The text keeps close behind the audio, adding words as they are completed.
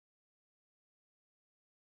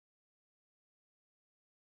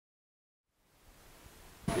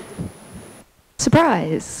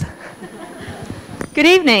Surprise. Good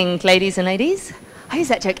evening, ladies and ladies. I use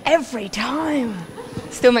that joke every time.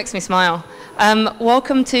 Still makes me smile.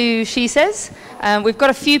 Welcome to SheSays. We've got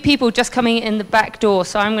a few people just coming in the back door,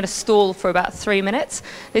 so I'm going to stall for about 3 minutes.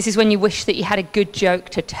 This is when you wish that you had a good joke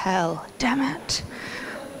to tell. Damn it.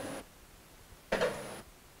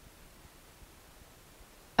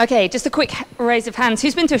 Okay, just a quick raise of hands.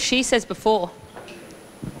 Who's been to a SheSays before?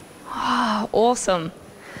 Ah, awesome.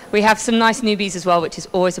 We have some nice newbies as well, which is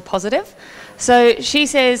always a positive. So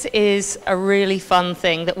SheSays is a really fun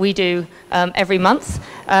thing that we do every month.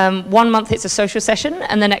 1 month it's a social session,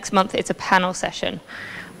 and the next month it's a panel session.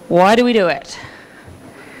 Why do we do it?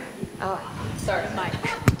 Oh, sorry, Mike.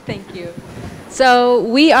 Thank you. So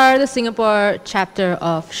we are the Singapore chapter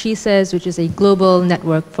of SheSays, which is a global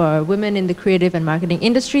network for women in the creative and marketing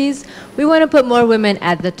industries. We want to put more women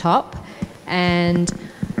at the top, and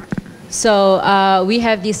so we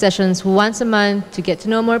have these sessions once a month to get to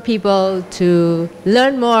know more people, to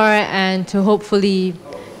learn more, and to hopefully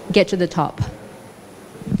get to the top.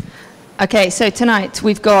 Okay, so tonight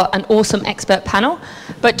we've got an awesome expert panel,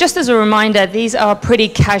 but just as a reminder, these are pretty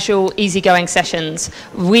casual, easygoing sessions.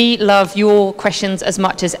 We love your questions as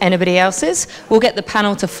much as anybody else's. We'll get the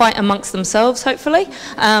panel to fight amongst themselves, hopefully,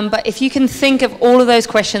 but if you can think of all of those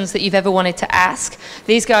questions that you've ever wanted to ask,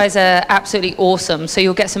 these guys are absolutely awesome, so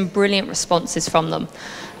you'll get some brilliant responses from them.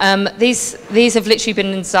 These have literally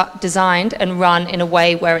been designed and run in a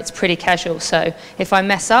way where it's pretty casual, so if I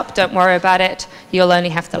mess up, don't worry about it, you'll only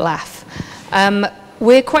have to laugh.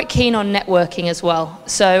 We're quite keen on networking as well,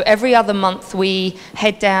 so every other month we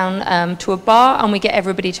head down to a bar and we get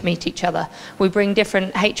everybody to meet each other. We bring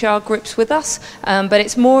different HR groups with us, but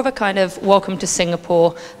it's more of a kind of welcome to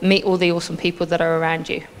Singapore, meet all the awesome people that are around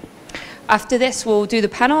you. After this, we'll do the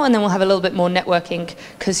panel, and then we'll have a little bit more networking,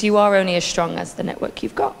 because you are only as strong as the network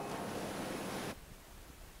you've got.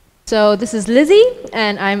 So this is Lizzie,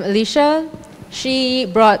 and I'm Alicia. She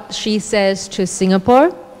brought SheSays to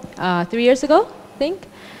Singapore 3 years ago, I think,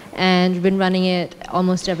 and we've been running it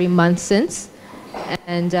almost every month since.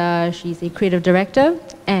 And she's a creative director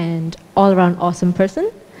and all-around awesome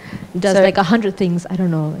person. Does like 100 things. I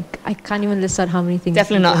don't know. Like, I can't even list out how many things.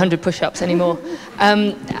 Definitely not 100 push-ups anymore.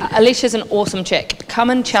 Alicia's an awesome chick. Come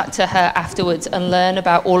and chat to her afterwards and learn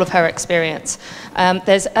about all of her experience.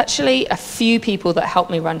 There's actually a few people that help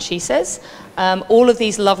me run SheSays. All of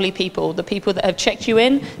these lovely people, the people that have checked you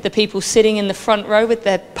in, the people sitting in the front row with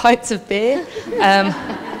their pints of beer,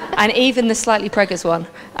 and even the slightly preggers one.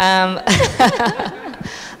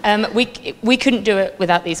 We couldn't do it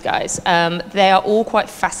without these guys. They are all quite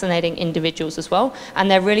fascinating individuals as well,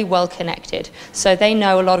 and they're really well connected. So they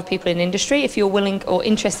know a lot of people in industry. If you're willing or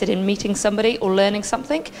interested in meeting somebody or learning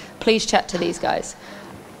something, please chat to these guys.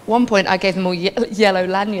 One point I gave them all yellow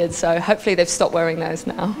lanyards, so hopefully they've stopped wearing those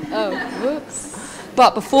now. Oh, whoops.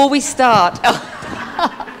 But before we start,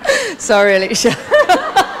 sorry Alicia.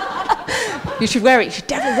 You should wear it, you should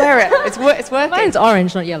definitely wear it. It's working. Mine's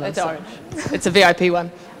orange, not yellow. It's orange. It's a VIP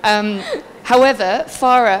one. However,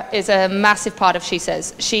 Farah is a massive part of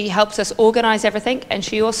SheSays. She helps us organize everything, and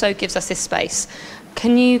she also gives us this space.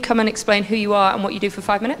 Can you come and explain who you are and what you do for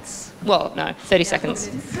 5 minutes? Well, no, 30 seconds.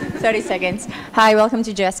 30 seconds. Hi, welcome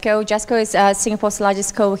to JESCO. JESCO is Singapore's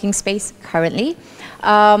largest co-working space currently.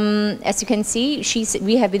 As you can see,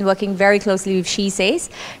 we have been working very closely with SheSays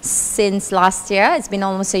since last year. It's been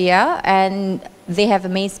almost a year, and they have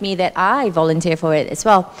amazed me that I volunteer for it as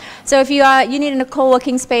well. So if you need a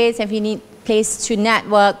co-working space, if you need place to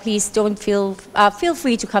network, please don't feel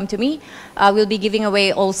free to come to me. We'll be giving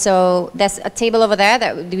away also, there's a table over there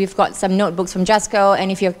that we've got some notebooks from JESCO,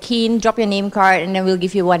 and if you're keen, drop your name card, and then we'll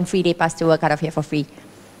give you 1 free day pass to work out of here for free.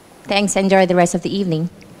 Thanks, enjoy the rest of the evening.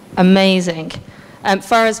 Amazing.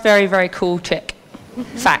 Farah's very, very cool chick.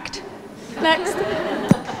 Fact. Next.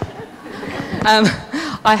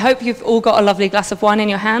 I hope you've all got a lovely glass of wine in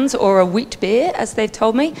your hands, or a wheat beer, as they've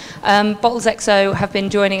told me. Bottles XO have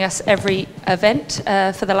been joining us every event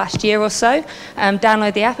for the last year or so.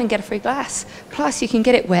 Download the app and get a free glass. Plus, you can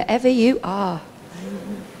get it wherever you are.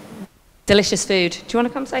 Delicious food. Do you want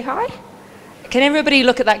to come say hi? Can everybody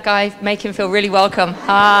look at that guy, make him feel really welcome?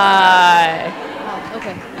 Hi. Oh,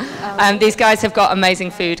 okay. These guys have got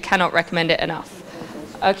amazing food. Cannot recommend it enough.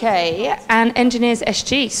 Okay, and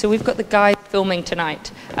Engineers.SG. So we've got the guide filming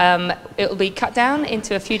tonight. It will be cut down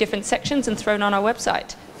into a few different sections and thrown on our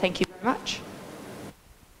website. Thank you very much.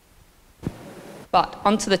 But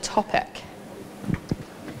onto the topic.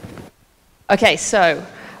 Okay, so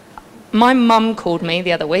my mum called me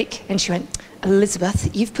the other week and she went,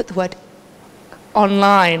 Elizabeth, you've put the word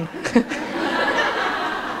online.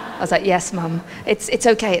 was like, yes, Mum, it's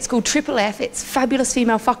okay. It's called Triple F. It's fabulous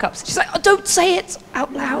female fuck-ups. She's like, oh, don't say it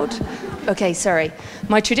out loud. Okay, sorry.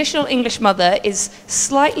 My traditional English mother is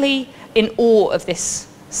slightly in awe of this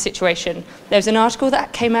situation. There's an article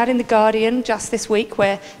that came out in The Guardian just this week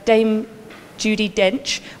where Dame Judi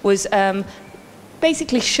Dench was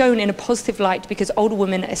basically shown in a positive light because older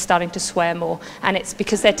women are starting to swear more, and it's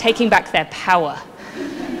because they're taking back their power.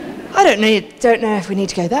 I don't know if we need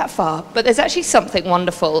to go that far, but there's actually something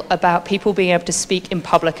wonderful about people being able to speak in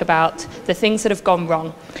public about the things that have gone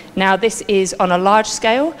wrong. Now, this is on a large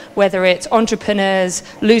scale, whether it's entrepreneurs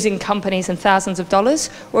losing companies and thousands of dollars,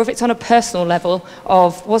 or if it's on a personal level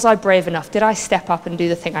of, was I brave enough? Did I step up and do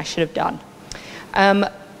the thing I should have done?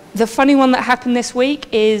 The funny one that happened this week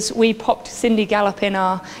is we popped Cindy Gallop in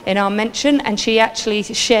our mention, and she actually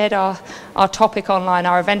shared our topic online,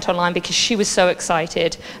 our event online, because she was so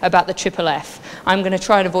excited about the Triple F. I'm going to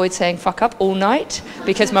try and avoid saying fuck up all night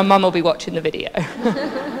because my mum will be watching the video.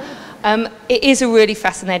 It is a really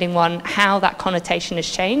fascinating one, how that connotation has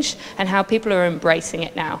changed and how people are embracing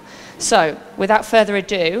it now. So, without further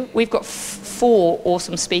ado, we've got 4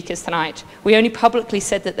 awesome speakers tonight. We only publicly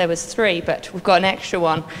said that there was 3, but we've got an extra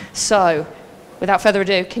one. So, without further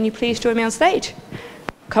ado, can you please join me on stage?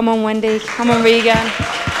 Come on, Wendy. Come on, Regan.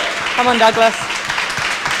 Come on, Douglas.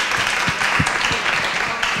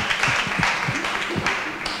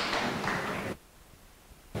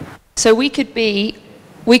 So we could be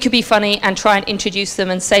funny and try and introduce them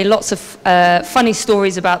and say lots of funny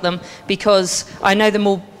stories about them because I know them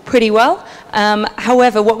all pretty well.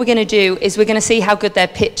 However, what we're going to do is we're going to see how good their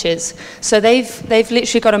pitch is. So they've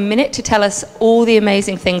literally got a minute to tell us all the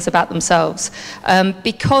amazing things about themselves.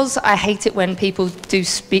 Because I hate it when people do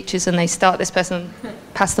speeches and they start this person,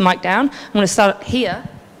 pass the mic down. I'm going to start here,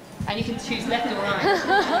 and you can choose left or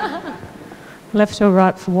right. Left or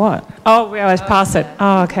right for what? Oh, we always pass it.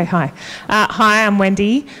 Oh, okay, hi. Hi, I'm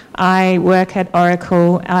Wendy. I work at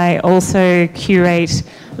Oracle. I also curate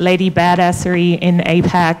Lady Badassery in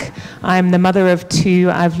APAC. I'm the mother of 2.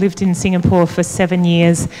 I've lived in Singapore for 7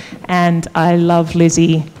 years, and I love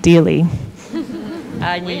Lizzie dearly.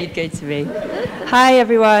 I knew you'd go to me. Hi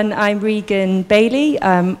everyone, I'm Regan Bailie.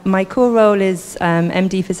 My core role is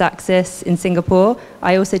MD for Xaxis in Singapore.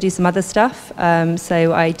 I also do some other stuff,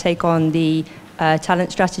 so I take on the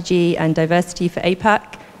talent strategy and diversity for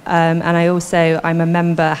APAC, and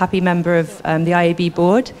I'm a happy member of the IAB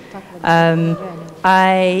board.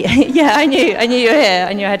 I knew you were here.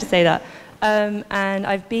 I knew I had to say that. And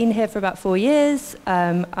I've been here for about 4 years.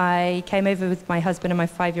 I came over with my husband and my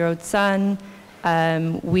 5-year-old son.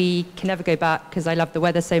 We can never go back because I love the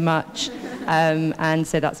weather so much, and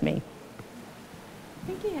so that's me.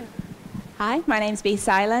 Thank you. Hi, my name's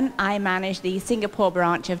Seilern. I manage the Singapore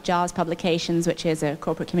branch of Giles Publications, which is a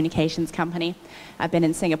corporate communications company. I've been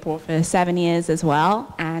in Singapore for 7 years as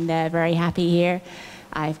well, and very happy here.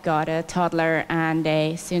 I've got a toddler and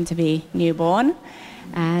a soon-to-be newborn,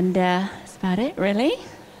 and that's about it, really.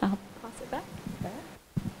 I'll pass it back.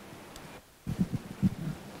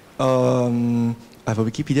 I have a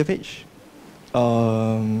Wikipedia page,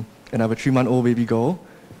 and I have a 3-month-old baby girl,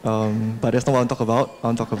 but that's not what I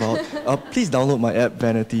want to talk about. Please download my app,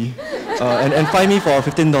 Vanitee, and find me for a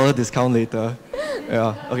 $15 discount later.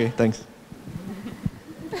 Yeah, okay, thanks.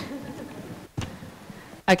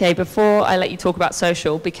 Okay, before I let you talk about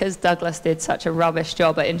social, because Douglas did such a rubbish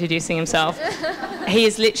job at introducing himself, he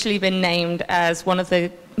has literally been named as one of the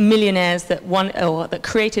millionaires that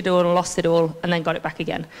created it all and lost it all and then got it back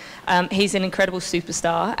again. He's an incredible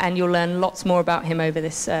superstar, and you'll learn lots more about him over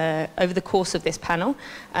the course of this panel.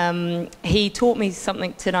 He taught me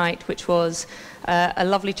something tonight, which was a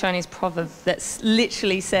lovely Chinese proverb that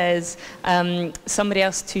literally says, somebody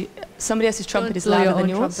else's trumpet is louder than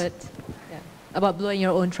yours. Trumpet. Yeah. About blowing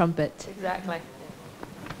your own trumpet. Exactly.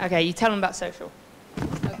 Okay, you tell them about social.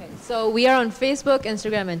 Okay, so we are on Facebook,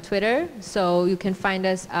 Instagram, and Twitter. So you can find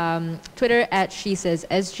us Twitter at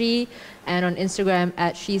SheSays.SG and on Instagram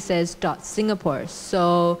at SheSays.Singapore.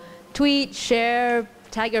 So tweet, share,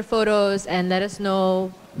 tag your photos, and let us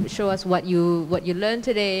know. Show us what you learned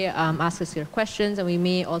today. Ask us your questions, and we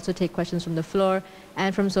may also take questions from the floor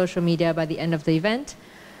and from social media by the end of the event.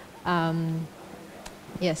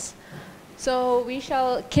 Yes. So we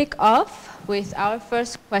shall kick off with our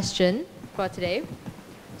first question for today.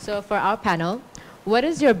 So for our panel, what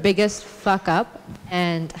is your biggest fuck up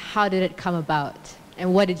and how did it come about?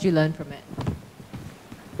 And what did you learn from it?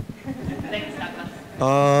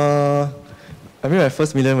 I made my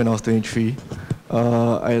first million when I was 23.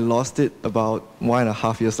 I lost it about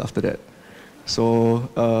 1.5 years after that. So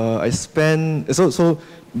I spent,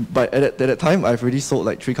 but at that time, I've already sold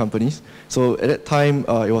like 3 companies. So at that time,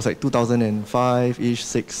 it was like 2005-ish,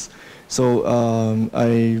 6. So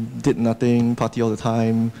I did nothing, party all the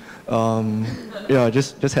time. Yeah,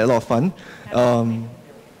 just had a lot of fun.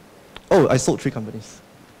 I sold 3 companies.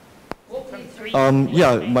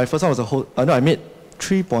 Yeah, my first one was I made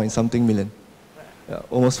 3-point-something million. Yeah,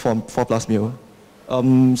 almost 4+ mil.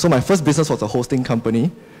 So my first business was a hosting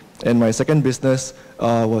company. And my second business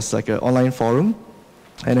was like an online forum.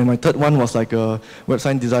 And then my third one was like a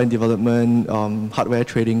website design development, hardware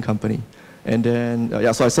trading company. And then,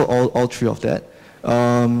 so I sold all 3 of that.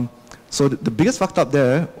 So the biggest fucked up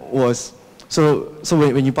there was, so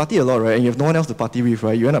when you party a lot, right, and you have no one else to party with,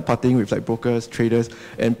 right, you end up partying with like brokers, traders,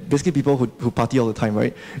 and basically people who party all the time,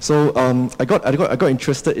 right? So I got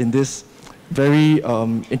interested in this very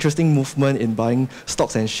interesting movement in buying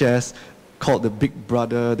stocks and shares called the Big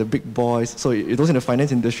Brother, the Big Boys. So those in the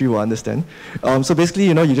finance industry will understand. So basically,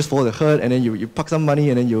 you just follow the herd, and then you park some money,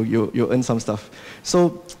 and then you earn some stuff.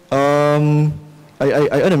 So I earned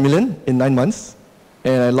 $1 million in 9 months,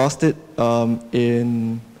 and I lost it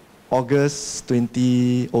in August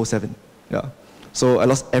 2007. Yeah. So I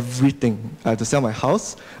lost everything. I had to sell my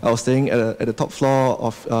house. I was staying at the top floor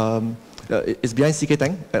of, it's behind CK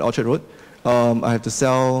Tang at Orchard Road. I have to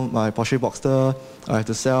sell my Porsche Boxster. I have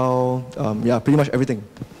to sell, pretty much everything.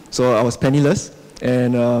 So I was penniless,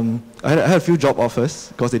 and I had a few job offers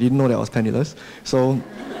because they didn't know that I was penniless. So,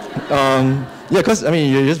 because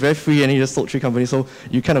you're just very free, and you just sold 3 companies, so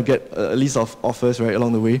you kind of get a list of offers right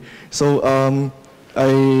along the way. So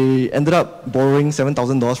I ended up borrowing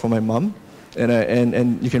 $7,000 from my mom,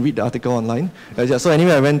 and you can read the article online. So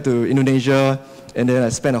anyway, I went to Indonesia, and then I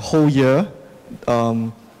spent a whole year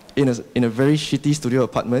in a very shitty studio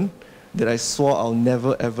apartment that I swore I'll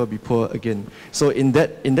never ever be poor again. So in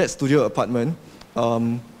that studio apartment,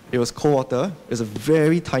 it was co-water. It was a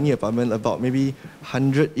very tiny apartment, about maybe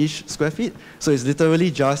 100-ish square feet. So it's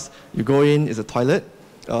literally just, you go in, it's a toilet.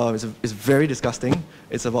 It's very disgusting.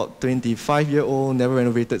 It's about 25-year-old, never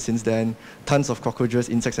renovated since then. Tons of cockroaches,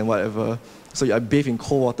 insects, and whatever. So I bathe in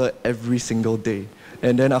cold water every single day.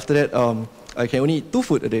 And then after that, I can only eat 2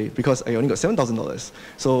 food a day because I only got $7,000.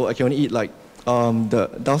 So I can only eat like,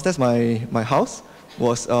 downstairs my house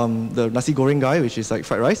was the nasi goreng guy, which is like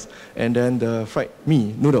fried rice, and then the fried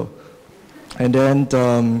mee, noodle. And then,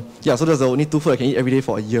 so that's the only 2 food I can eat every day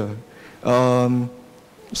for a year.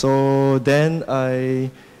 So then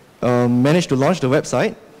I managed to launch the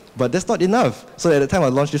website, but that's not enough. So at the time I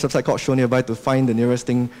launched this website called Show Nearby to find the nearest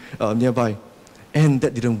thing nearby. And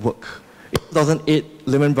that didn't work. In 2008,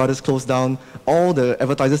 Lehman Brothers closed down. All the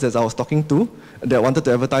advertisers that I was talking to that wanted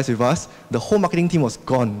to advertise with us, the whole marketing team was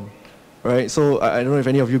gone. Right? So I don't know if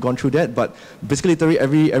any of you gone through that, but basically literally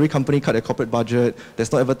every company cut their corporate budget.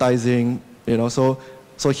 There's no advertising,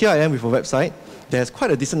 So here I am with a website. There's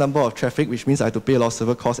quite a decent number of traffic, which means I have to pay a lot of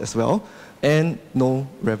server costs as well, and no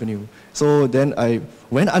revenue. So then I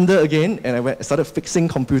went under again, and I started fixing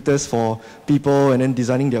computers for people, and then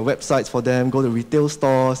designing their websites for them, go to retail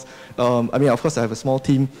stores. Of course, I have a small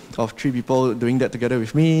team of 3 people doing that together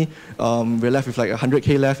with me. We're left with like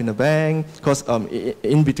 100K left in the bank, because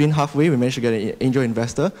in between halfway, we managed to get an angel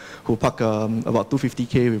investor who parked about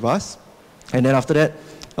 250K with us. And then after that,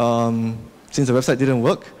 since the website didn't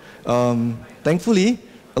work, thankfully,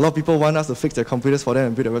 a lot of people want us to fix their computers for them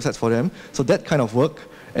and build their websites for them. So that kind of worked.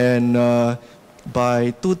 And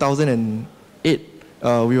by 2008,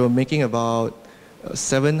 we were making about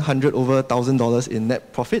 $700 over $1,000 in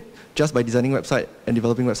net profit just by designing website and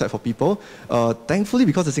developing website for people. Thankfully,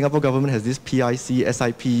 because the Singapore government has this PIC,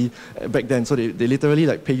 SIP back then, so they literally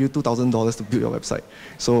like pay you $2,000 to build your website.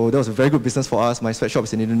 So that was a very good business for us. My sweatshop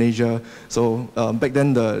is in Indonesia. So back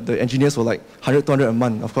then the engineers were like 100, 200 a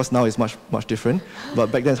month. Of course now it's much different,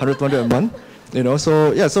 but back then it's 100, 200 a month.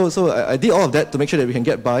 So I did all of that to make sure that we can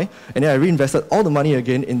get by, and then I reinvested all the money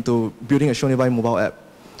again into building a Show Nearby mobile app.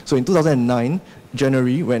 So in 2009,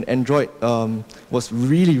 January, when Android was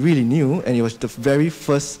really, really new, and it was the very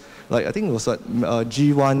first, I think it was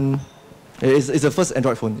G1, it's the first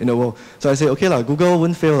Android phone in the world. So I said, okay, Google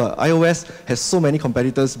wouldn't fail. iOS has so many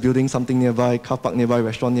competitors building something nearby, car park nearby,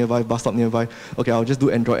 restaurant nearby, bus stop nearby. Okay, I'll just do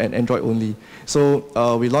Android and Android only.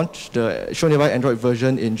 So we launched the Show Nearby Android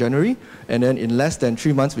version in January, and then in less than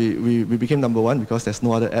 3 months, we became #1 because there's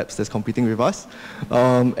no other apps that's competing with us.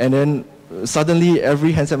 And then suddenly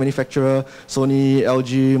every handset manufacturer, Sony,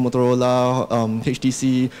 LG, Motorola,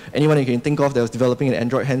 HTC, anyone you can think of that was developing an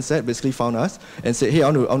Android handset basically found us and said, hey, I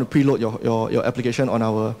want to preload your application on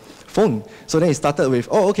our phone. So then it started with,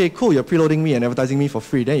 oh, okay, cool, you're preloading me and advertising me for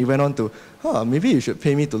free. Then it went on to, maybe you should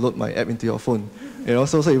pay me to load my app into your phone.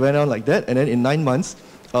 So it went on like that, and then in 9 months,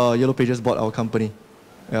 Yellow Pages bought our company.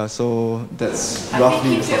 Yeah, so that's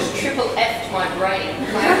roughly. I think you just triple F'd my brain.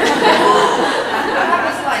 That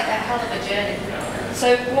was like a hell of a journey.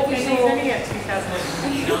 So what was your... only at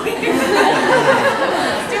 2009.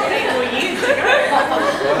 Still 8 more years to go.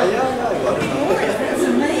 That's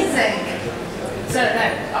amazing. So no,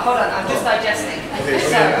 hold on, I'm just digesting.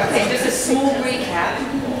 Okay, just a small recap.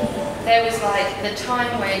 There was like the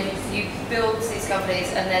time when you built these companies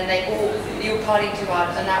and then you were partying too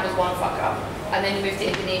hard and that was one fuck up. And then you moved to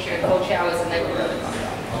Indonesia and cold showers and they were really fucked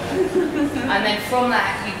up. And then from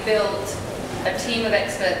that you built a team of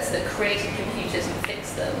experts that created computers and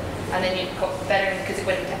fixed them. And then you got better because it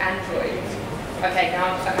went into Android. Okay,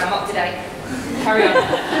 now I'm up to date. Carry on.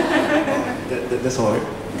 That's all right.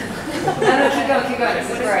 No, keep going, this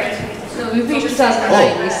is great. No, we've reached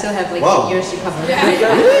 2009, we still have like 8 years to cover.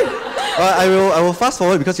 Really? I will fast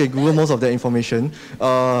forward because you can Google most of that information.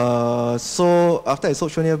 So after I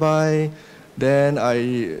sold Show Nearby, then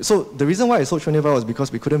so the reason why I sold Show Nearby was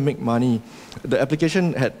because we couldn't make money. The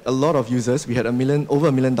application had a lot of users. We had over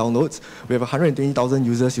a million downloads. We have 120,000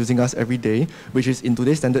 users using us every day, which is in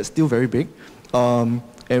today's standards still very big. And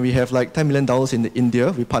we have like $10 million in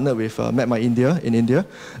India. We partnered with Map My India in India,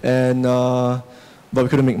 and but we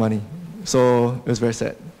couldn't make money. So it was very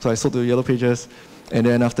sad. So I sold to Yellow Pages. And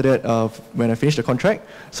then after that, when I finished the contract,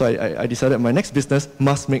 so I decided my next business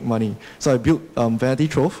must make money. So I built Vanitee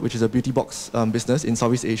Trove, which is a beauty box business in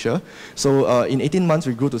Southeast Asia. So in 18 months,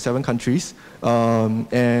 we grew to 7 countries.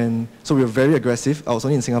 And so we were very aggressive. I was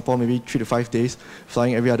only in Singapore maybe 3 to 5 days,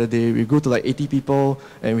 flying every other day. We grew to like 80 people,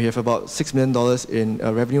 and we have about $6 million in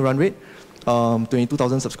revenue run rate,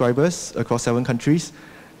 22,000 subscribers across 7 countries.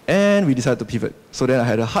 And we decided to pivot. So then I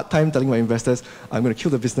had a hard time telling my investors, I'm going to kill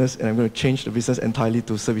the business and I'm going to change the business entirely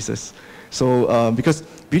to services. So because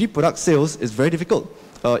beauty product sales is very difficult.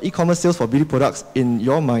 E-commerce sales for beauty products, in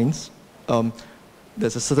your minds,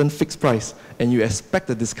 there's a certain fixed price and you expect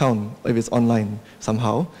a discount if it's online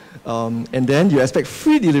somehow. And then you expect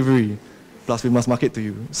free delivery, plus we must market to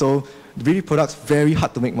you. So the beauty products, very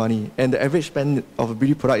hard to make money. And the average spend of a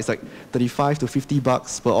beauty product is like 35 to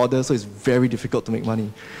 $50 per order, so it's very difficult to make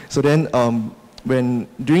money. So then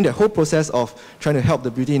during that whole process of trying to help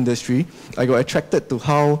the beauty industry, I got attracted to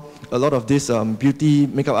how a lot of these beauty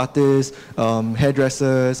makeup artists,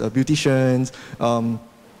 hairdressers, beauticians,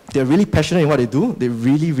 they're really passionate in what they do. They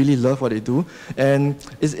really, really love what they do. And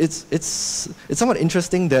it's somewhat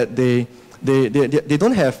interesting that they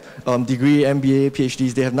don't have degree, MBA,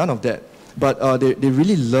 PhDs, they have none of that. But they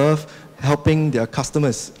really love helping their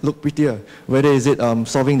customers look prettier. Whether is it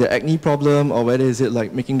solving their acne problem, or whether is it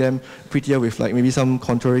like making them prettier with like maybe some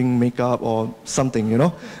contouring makeup or something, you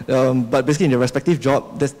know. But basically in their respective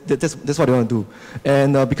job, that's what they want to do.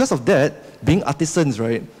 And because of that, being artisans,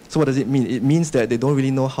 right? So what does it mean? It means that they don't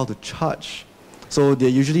really know how to charge. So they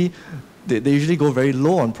usually go very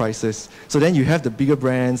low on prices. So then you have the bigger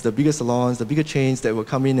brands, the bigger salons, the bigger chains that will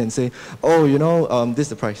come in and say, oh, you know, this is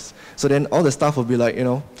the price. So then all the staff will be like, you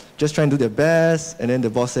know, just try and do their best. And then the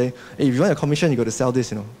boss say, hey, if you want a commission, you got to sell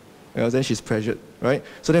this, you know. Then she's pressured, right?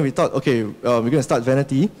 So then we thought, okay, we're going to start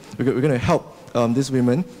Vanitee. We're going to help these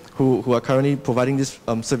women who are currently providing these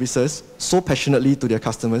services so passionately to their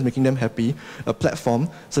customers, making them happy, a platform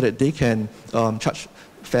so that they can charge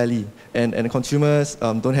fairly. And consumers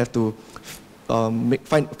don't have to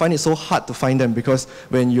find it so hard to find them, because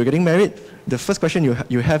when you're getting married, the first question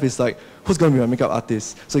you have is like, who's going to be my makeup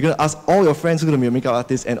artist? So you're going to ask all your friends who's going to be a makeup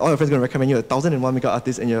artist, and all your friends are going to recommend you 1,001 makeup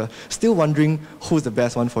artists, and you're still wondering who's the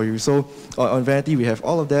best one for you. So on Vanitee, we have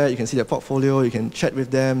all of that. You can see their portfolio, you can chat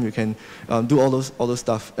with them, you can do all those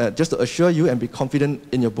stuff, just to assure you and be confident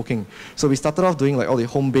in your booking. So we started off doing like all the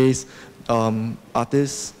home-based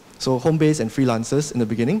artists, so home-based and freelancers in the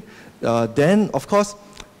beginning. Then, of course,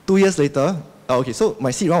 2 years later, okay, so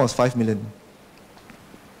my seed round was 5 million.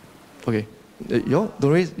 Okay, don't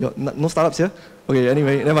raise, no startups here? Okay,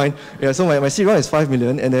 anyway, never mind. Yeah, so my seed round is 5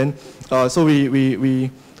 million, and then, so we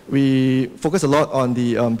focus a lot on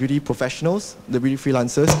the beauty professionals, the beauty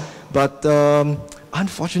freelancers, but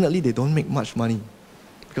unfortunately, they don't make much money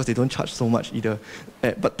because they don't charge so much either.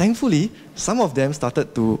 But thankfully, some of them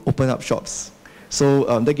started to open up shops.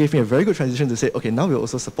 So that gave me a very good transition to say, okay, now we'll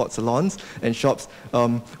also support salons and shops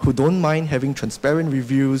who don't mind having transparent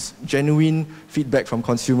reviews, genuine feedback from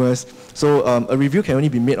consumers. So a review can only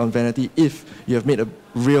be made on Vanitee if you have made a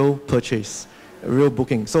real purchase, a real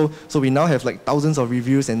booking. So we now have like thousands of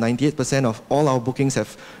reviews, and 98% of all our bookings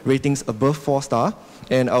have ratings above 4-star.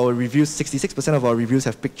 And our reviews, 66% of our reviews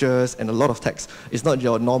have pictures and a lot of text. It's not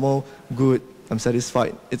your normal, good, I'm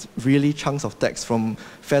satisfied. It's really chunks of text from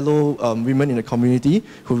fellow women in the community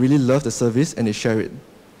who really love the service and they share it.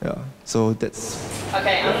 Yeah, so that's...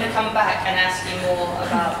 Okay, I'm going to come back and ask you more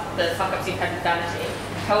about the fuck-ups you've had with Vanitee.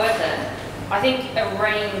 However, I think a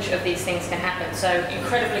range of these things can happen. So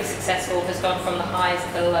incredibly successful has gone from the highs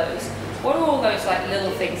to the lows. What are all those like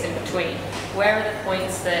little things in between? Where are the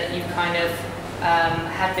points that you've kind of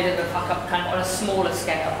had a bit of a fuck-up kind of on a smaller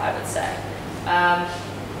scale, I would say?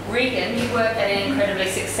 Regan, you work at an incredibly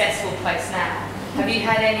successful place now. Have you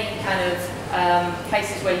had any kind of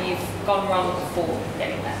places where you've gone wrong before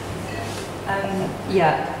getting there?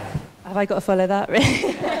 Yeah. Have I got to follow that?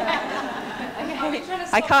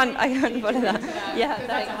 I can't follow that. Yeah,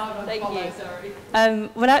 thank you.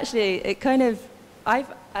 Well, actually,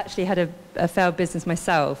 I've actually had a failed business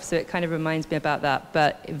myself, so it kind of reminds me about that,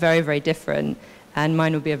 but very, very different. And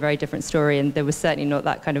mine will be a very different story, and there was certainly not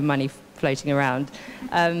that kind of money floating around.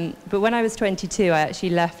 But when I was 22, I actually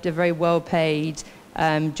left a very well-paid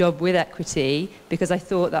job with equity because I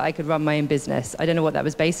thought that I could run my own business. I don't know what that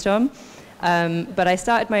was based on. But I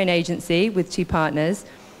started my own agency with 2 partners,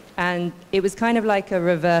 and it was kind of like a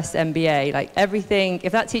reverse MBA. Like everything,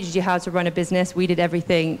 if that teaches you how to run a business, we did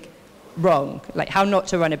everything wrong, like how not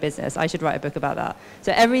to run a business. I should write a book about that.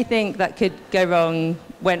 So everything that could go wrong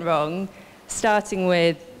went wrong. Starting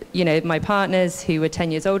with, you know, my partners who were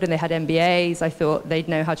 10 years old and they had MBAs. I thought they'd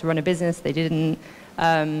know how to run a business. They didn't.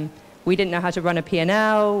 We didn't know how to run a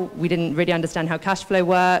P&L. We didn't really understand how cash flow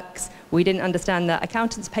works. We didn't understand that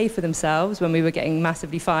accountants pay for themselves when we were getting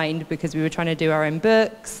massively fined because we were trying to do our own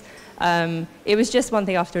books. It was just one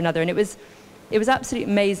thing after another, and it was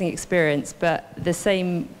absolutely amazing experience. But the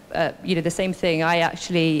same, the same thing.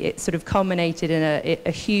 It sort of culminated in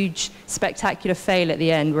a huge, spectacular fail at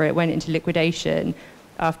the end, where it went into liquidation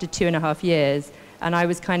after 2.5 years, and I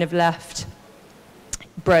was kind of left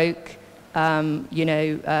broke,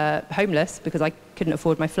 homeless because I couldn't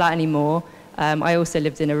afford my flat anymore. I also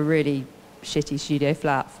lived in a really shitty studio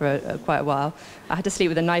flat for quite a while. I had to sleep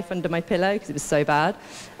with a knife under my pillow because it was so bad.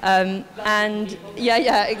 And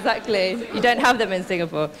yeah, exactly. You don't have them in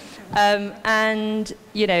Singapore. And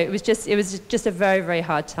it was just a very, very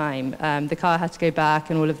hard time. The car had to go back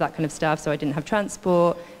and all of that kind of stuff, so I didn't have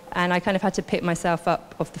transport. And I kind of had to pick myself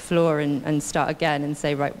up off the floor and start again and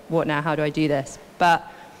say, right, what now? How do I do this? But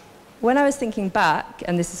when I was thinking back,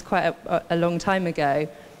 and this is quite a long time ago,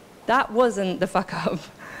 that wasn't the fuck up.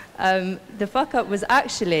 The fuck up was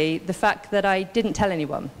actually the fact that I didn't tell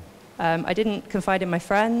anyone. I didn't confide in my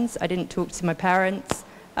friends. I didn't talk to my parents.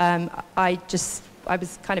 I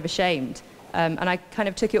was kind of ashamed. And I kind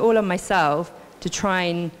of took it all on myself to try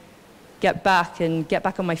and get back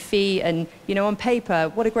on my feet. And, on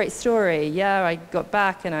paper, what a great story. Yeah, I got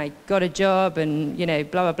back and I got a job and, blah,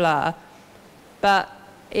 blah, blah. But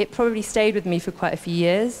it probably stayed with me for quite a few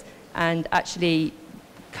years and actually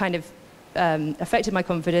kind of affected my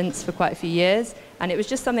confidence for quite a few years. And it was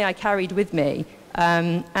just something I carried with me.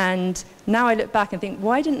 And now I look back and think,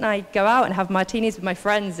 why didn't I go out and have martinis with my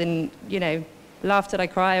friends and, laugh till I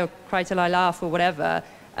cry or cry till I laugh or whatever?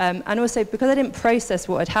 And also, because I didn't process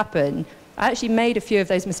what had happened, I actually made a few of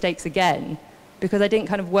those mistakes again because I didn't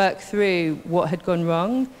kind of work through what had gone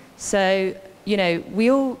wrong. So, we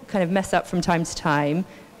all kind of mess up from time to time,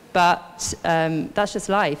 but that's just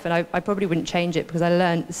life. And I probably wouldn't change it because I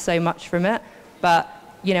learned so much from it. But,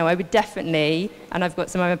 I would definitely, and I've got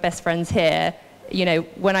some of my best friends here,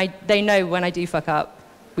 they know when I do fuck up,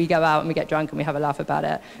 we go out and we get drunk and we have a laugh about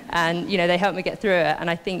it. And, they help me get through it. And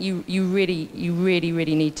I think you really,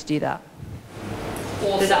 really need to do that.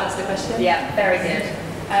 Awesome. Does that answer the question? Yeah, very good.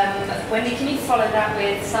 Wendy, can you follow that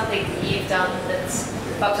with something that you've done that's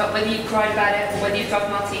fucked up, whether you've cried about it or whether you've drunk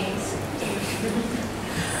martinis?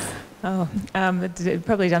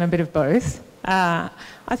 Probably done a bit of both. I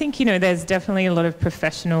think, there's definitely a lot of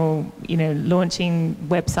professional, launching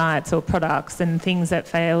websites or products and things that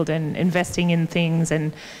failed and investing in things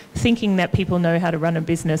and thinking that people know how to run a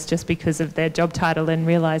business just because of their job title and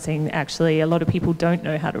realising actually a lot of people don't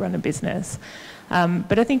know how to run a business.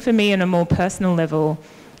 But I think for me on a more personal level,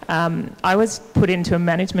 I was put into a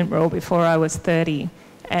management role before I was 30.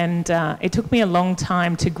 And it took me a long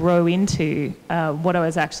time to grow into what I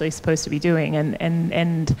was actually supposed to be doing.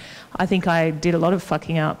 And I think I did a lot of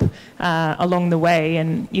fucking up along the way.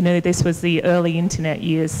 And, you know, this was the early internet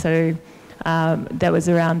years. So that was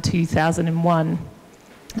around 2001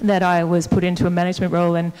 that I was put into a management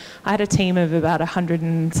role. And I had a team of about 100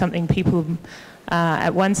 and something people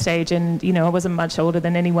at one stage, and you know, I wasn't much older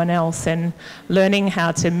than anyone else, and learning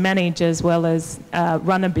how to manage as well as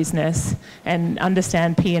run a business and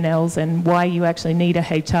understand P&Ls and why you actually need a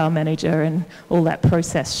HR manager and all that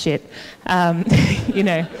process shit, you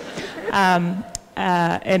know.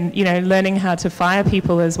 And you know, learning how to fire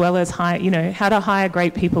people as well as hire, you know, how to hire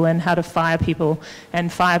great people and how to fire people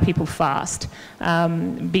and fire people fast,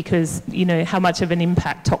 because you know how much of an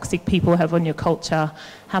impact toxic people have on your culture,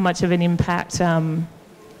 how much of an impact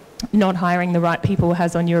not hiring the right people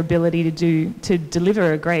has on your ability to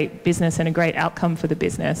deliver a great business and a great outcome for the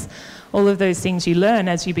business. All of those things you learn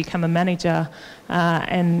as you become a manager,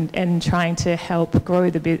 and trying to help grow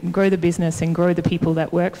the business and grow the people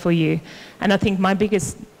that work for you. And I think my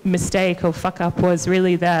biggest mistake or fuck up was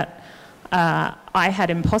really that I had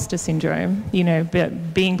imposter syndrome, you know,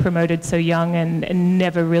 being promoted so young and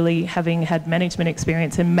never really having had management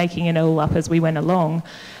experience and making it all up as we went along.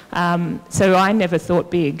 So I never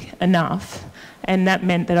thought big enough. And that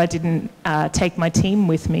meant that I didn't take my team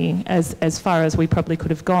with me as far as we probably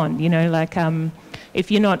could have gone. You know, like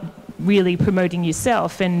if you're not really promoting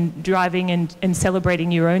yourself and driving and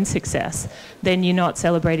celebrating your own success, then you're not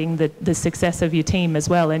celebrating the success of your team as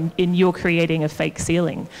well, and you're creating a fake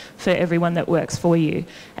ceiling for everyone that works for you.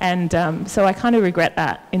 And so I kind of regret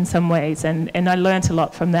that in some ways, and I learnt a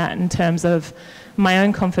lot from that in terms of my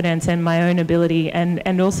own confidence and my own ability,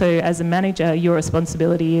 and also as a manager, your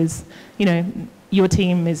responsibility is, you know, your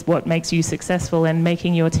team is what makes you successful, and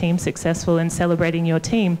making your team successful and celebrating your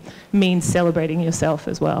team means celebrating yourself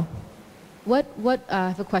as well. I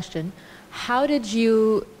have a question. How did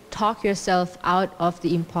you talk yourself out of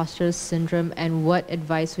the imposter syndrome, and what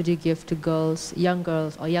advice would you give to young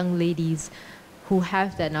girls or young ladies who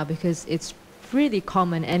have that now, because it's really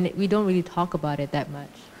common and we don't really talk about it that much?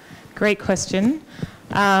 Great question.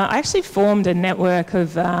 I actually formed a network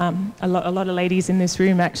of a lot of ladies in this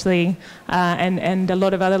room actually, and a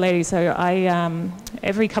lot of other ladies. So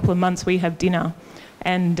every couple of months we have dinner,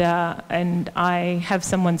 and I have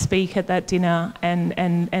someone speak at that dinner,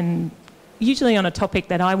 and usually on a topic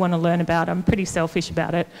that I want to learn about. I'm pretty selfish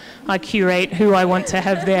about it. I curate who I want to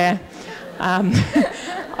have there.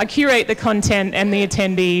 I curate the content and the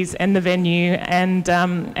attendees and the venue,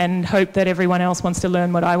 and hope that everyone else wants to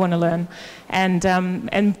learn what I want to learn.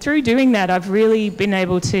 And through doing that, I've really been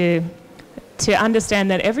able to understand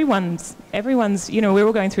that everyone's, you know, we're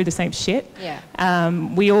all going through the same shit. Yeah.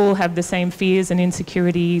 We all have the same fears and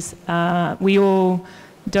insecurities. We all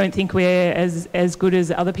don't think we're as good as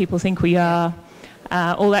other people think we are.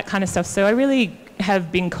 All that kind of stuff. So I really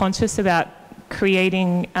have been conscious about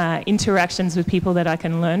creating interactions with people that I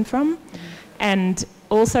can learn from. And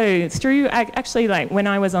also through, actually, like when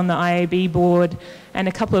I was on the IAB board and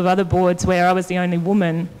a couple of other boards where I was the only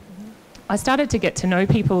woman, I started to get to know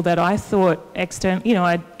people that I thought externally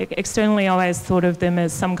I always thought of them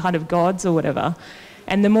as some kind of gods or whatever.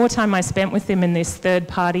 And the more time I spent with them in this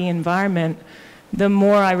third-party environment, the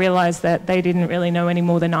more I realised that they didn't really know any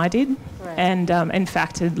more than I did. Right. And in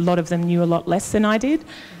fact, a lot of them knew a lot less than I did.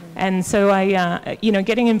 And so I,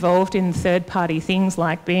 getting involved in third-party things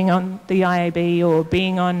like being on the IAB or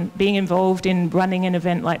being involved in running an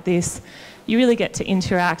event like this, you really get to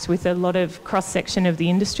interact with a lot of cross-section of the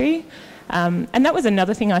industry. And that was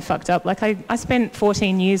another thing I fucked up. Like I spent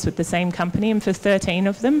 14 years with the same company, and for 13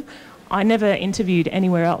 of them, I never interviewed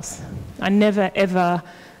anywhere else. I never, ever,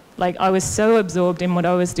 I was so absorbed in what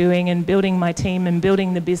I was doing and building my team and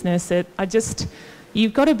building the business that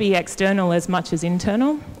you've got to be external as much as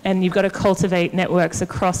internal, and you've got to cultivate networks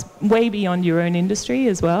across way beyond your own industry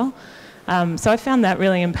as well. So I found that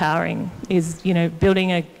really empowering, is,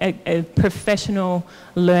 building a professional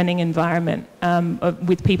learning environment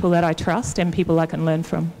with people that I trust and people I can learn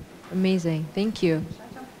from. Amazing, thank you.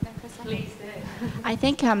 Please do. I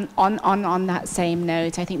think on that same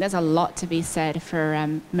note, I think there's a lot to be said for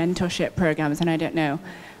mentorship programs, and I don't know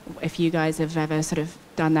if you guys have ever sort of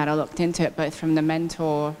done that or looked into it, both from the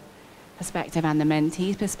mentor perspective and the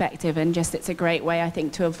mentee perspective, and just it's a great way, I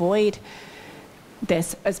think, to avoid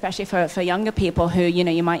this, especially for younger people who,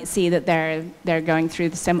 you might see that they're going through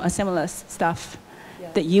a similar stuff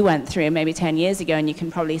that you went through maybe 10 years ago, and you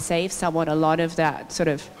can probably save somewhat a lot of that sort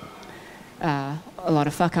of a lot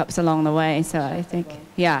of fuck ups along the way. So I think,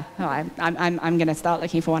 yeah, I'm going to start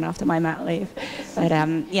looking for one after my mat leave. But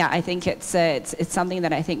yeah, I think it's something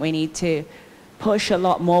that I think we need to push a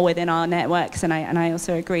lot more within our networks. And I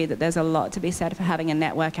also agree that there's a lot to be said for having a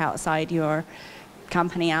network outside your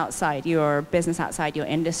company, outside your business, outside your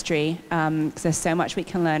industry, because there's so much we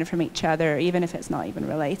can learn from each other, even if it's not even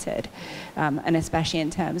related, and especially in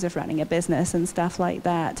terms of running a business and stuff like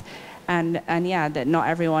that. And yeah, that not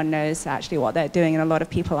everyone knows actually what they're doing, and a lot of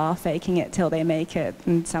people are faking it till they make it,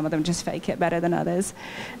 and some of them just fake it better than others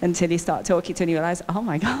until you start talking to and you realize, oh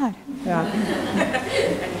my God. Yeah.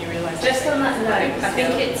 And you realize. Just on that note, I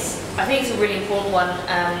think it's a really important one.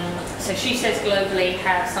 So SheSays globally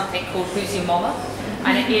have something called Who's Your Mama?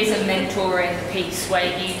 And it is a mentoring piece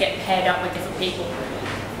where you get paired up with different people.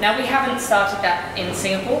 Now, we haven't started that in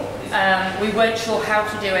Singapore. We weren't sure how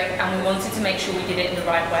to do it, and we wanted to make sure we did it in the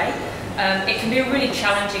right way. It can be a really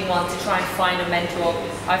challenging one to try and find a mentor.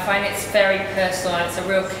 I find it's very personal, and it's a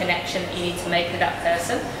real connection that you need to make with that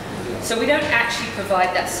person. So we don't actually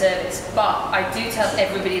provide that service, but I do tell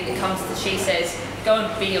everybody that comes to SheSays, go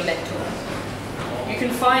and be a mentor. You can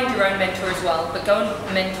find your own mentor as well, but go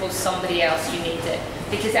and mentor somebody else who needs it.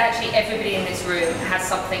 Because actually everybody in this room has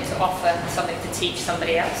something to offer, something to teach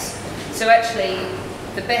somebody else. So actually,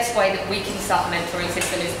 the best way that we can start a mentoring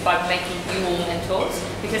system is by making you all mentors,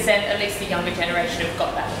 because then at least the younger generation have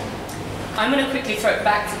got that. I'm going to quickly throw it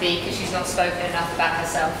back to Bea, because she's not spoken enough about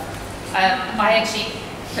herself. I actually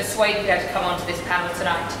persuaded her to come onto this panel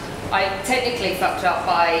tonight. I technically fucked up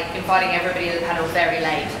by inviting everybody to the panel very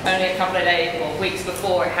late, only a couple of days or weeks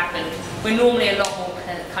before it happened. We're normally a lot more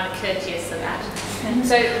kind of courteous than that.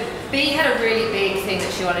 So Bea had a really big thing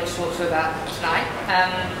that she wanted to talk to about tonight.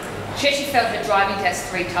 She actually failed her driving test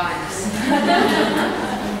 3 times.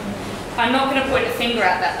 I'm not going to point a finger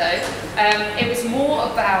at that though. It was more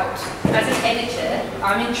about, as an editor,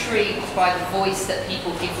 I'm intrigued by the voice that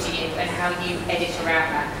people give to you and how you edit around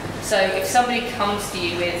that. So if somebody comes to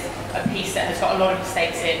you with a piece that has got a lot of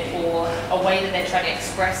mistakes in, or a way that they're trying to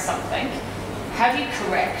express something, how do you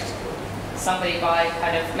correct somebody by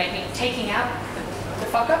kind of taking out the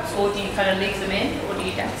fuck-ups, or do you kind of leave them in, or do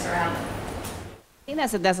you dance around them? I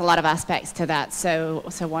think there's a lot of aspects to that. So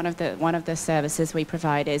one of the services we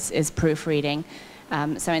provide is proofreading.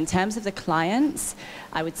 So in terms of the clients,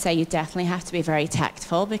 I would say you definitely have to be very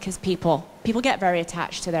tactful, because people get very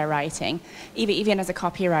attached to their writing. Even as a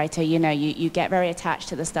copywriter, you get very attached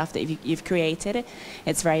to the stuff that you've created.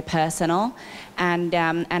 It's very personal. And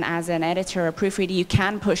as an editor or a proofreader, you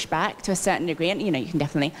can push back to a certain degree, and you can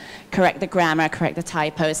definitely correct the grammar, correct the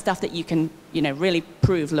typos, stuff that you can really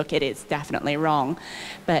prove, look, it is definitely wrong.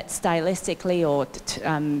 But stylistically, or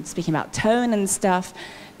speaking about tone and stuff,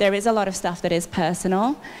 there is a lot of stuff that is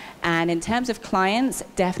personal. And in terms of clients,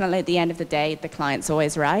 definitely at the end of the day, the client's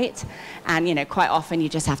always right. And quite often you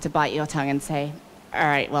just have to bite your tongue and say, all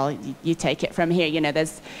right, well, you take it from here.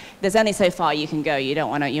 There's only so far you can go. You don't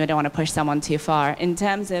want to push someone too far. In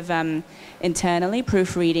terms of internally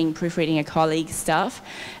proofreading a colleague's stuff,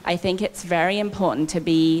 I think it's very important to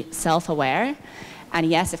be self-aware. And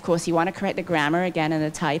yes, of course, you want to correct the grammar again and the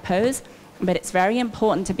typos. But it's very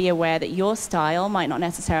important to be aware that your style might not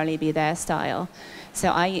necessarily be their style.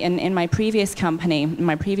 So in my previous company, in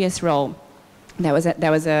my previous role, there was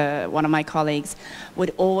one of my colleagues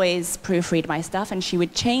would always proofread my stuff, and she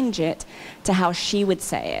would change it to how she would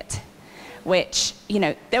say it, which,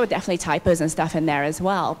 there were definitely typos and stuff in there as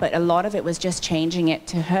well, but a lot of it was just changing it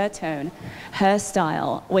to her tone, her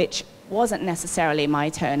style, which wasn't necessarily my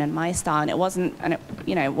tone and my style, and it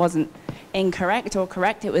wasn't incorrect or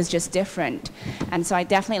correct, it was just different. And so I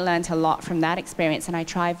definitely learned a lot from that experience, and I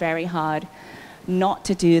try very hard not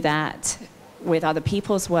to do that with other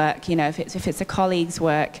people's work, if it's a colleague's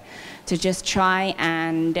work, to just try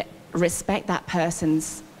and respect that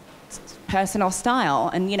person's personal style.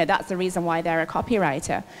 And that's the reason why they're a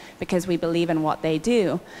copywriter, because we believe in what they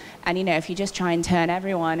do. And if you just try and turn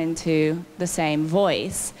everyone into the same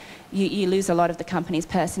voice, you lose a lot of the company's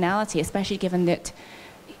personality, especially given that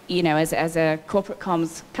as a corporate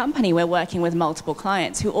comms company, we're working with multiple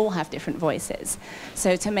clients who all have different voices.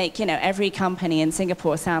 So to make, every company in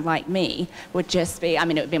Singapore sound like me would just be, it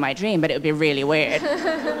would be my dream, but it would be really weird.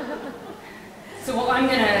 So what I'm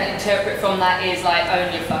going to interpret from that is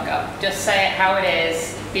own your fuck up. Just say it how it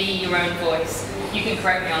is, be your own voice. You can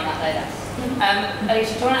correct me on that later.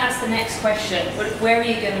 Alicia, do you want to ask the next question? Where are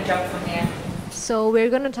you going to jump from here? So we're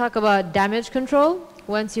going to talk about damage control.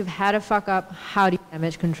 Once you've had a fuck up, how do you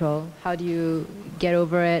damage control? How do you get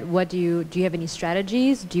over it? Do you have any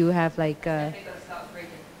strategies? Do you have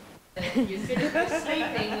You're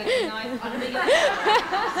sleeping with a knife under your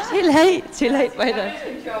Too late by then.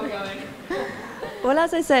 Well,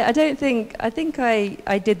 as I say, I think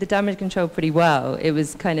I did the damage control pretty well. It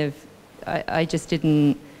was kind of, I just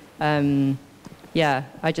didn't, I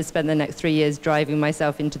just spent the next 3 years driving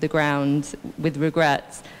myself into the ground with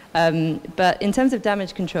regrets. But in terms of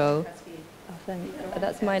damage control,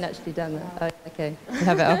 that's mine actually done. Oh, okay, we'll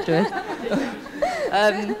have it afterwards.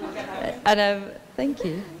 Thank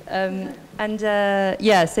you.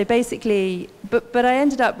 So basically, but I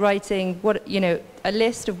ended up writing a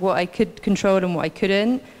list of what I could control and what I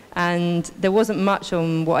couldn't, and there wasn't much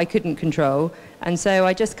on what I couldn't control, and so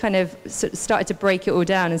I just kind of started to break it all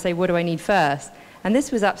down and say, what do I need first? And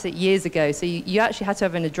this was absolutely years ago, so you actually had to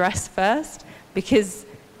have an address first, because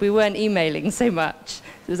we weren't emailing so much.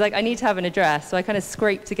 It was like, I need to have an address, so I kind of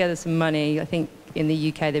scraped together some money. I think in the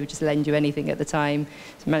UK they would just lend you anything at the time,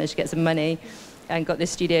 so I managed to get some money and got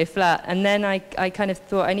this studio flat. And then I kind of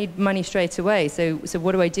thought, I need money straight away, so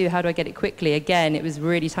what do I do? How do I get it quickly? Again, it was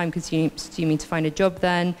really time consuming to find a job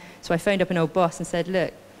then, so I phoned up an old boss and said,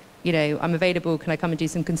 look, I'm available, can I come and do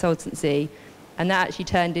some consultancy? And that actually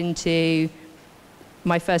turned into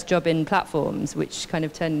my first job in platforms, which kind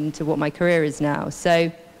of turned into what my career is now.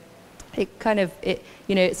 So it kind of, it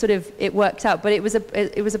worked out, but it was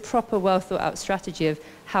a proper, well thought out strategy of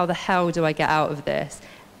how the hell do I get out of this?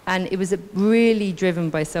 And it was really driven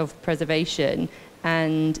by self-preservation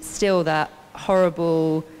and still that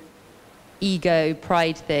horrible ego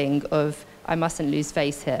pride thing of, I mustn't lose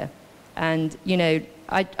face here. And,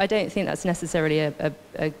 I don't think that's necessarily a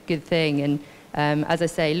good thing. And as I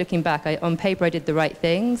say, looking back, on paper I did the right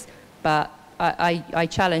things, but I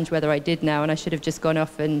challenge whether I did now, and I should have just gone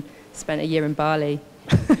off and spent a year in Bailie.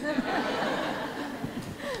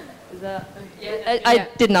 I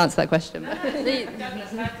didn't answer that question.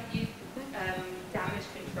 Douglas, how did you damage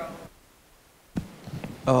control?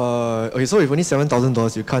 Okay, so with only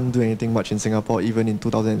 $7,000, you can't do anything much in Singapore, even in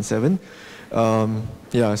 2007.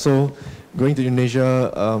 So going to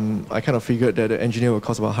Indonesia, I kind of figured that the engineer would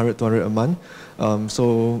cost about 100, 200 a month.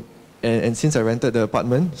 And since I rented the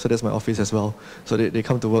apartment, so that's my office as well. So they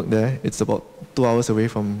come to work there. It's about 2 hours away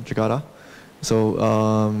from Jakarta. So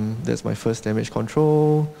that's my first damage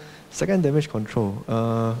control. Second damage control.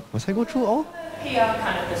 Must I go through all? PR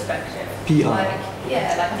kind of perspective. PR.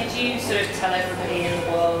 Did you sort of tell everybody in the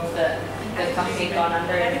world that the company had gone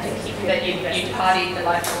under and that you'd partied the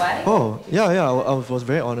life away? Oh, yeah, I was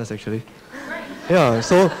very honest actually. Yeah,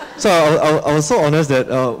 so I was so honest that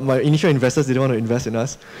my initial investors didn't want to invest in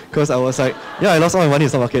us, because I was like, I lost all my money in the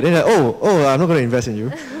stock market. Then they're like, I'm not going to invest in you.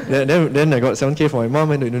 then I got 7K from my mom,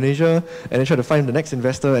 went to Indonesia, and then tried to find the next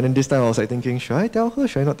investor. And then this time I was like thinking, should I tell her?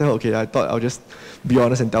 Should I not tell her? Okay, I thought I'll just be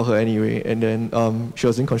honest and tell her anyway. And then she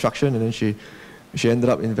was in construction, and then she ended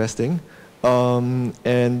up investing.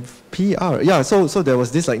 And PR, so there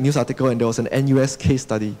was this like news article, and there was an NUS case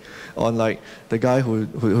study on like the guy who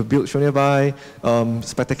built Show Nearby,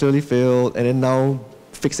 spectacularly failed, and then now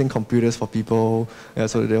fixing computers for people.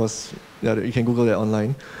 So there was, you can Google that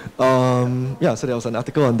online. So there was an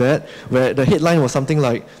article on that where the headline was something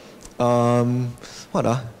like,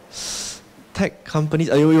 tech companies,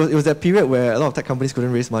 it was that period where a lot of tech companies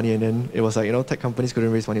couldn't raise money, and then it was like, tech companies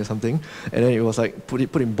couldn't raise money or something, and then it was like put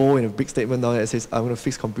in bold in a big statement down that says, I'm going to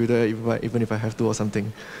fix computer even if I have to or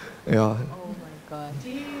something. Yeah. Oh my God. Do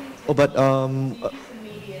you use the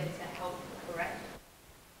media to help correct?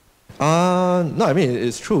 No, I mean,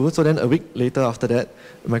 it's true. So then a week later after that,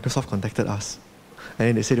 Microsoft contacted us. And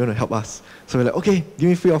then they said they want to help us. So we're like, okay, give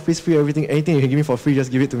me free office, free everything, anything you can give me for free, just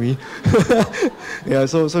give it to me.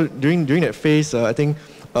 So during that phase, I think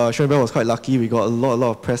Show Nearby was quite lucky. We got a lot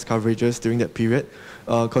of press coverages during that period,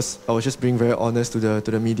 because I was just being very honest to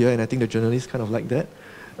the media, and I think the journalists kind of like that.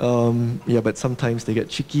 But sometimes they get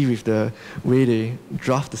cheeky with the way they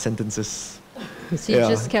draft the sentences. So you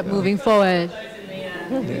just kept moving forward.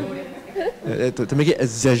 To make it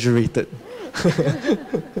exaggerated.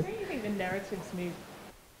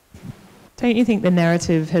 Don't you think the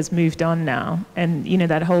narrative has moved on now? And,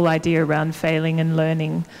 that whole idea around failing and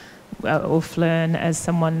learning, or FLearn, as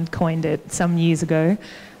someone coined it some years ago.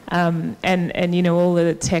 And all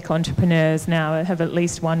the tech entrepreneurs now have at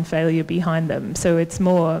least one failure behind them. So it's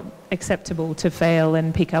more acceptable to fail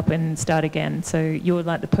and pick up and start again. So you're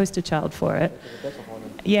like the poster child for it.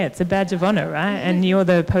 Yeah, it's a badge of honor, right? And you're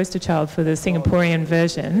the poster child for the Singaporean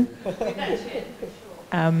version.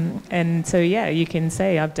 And so, you can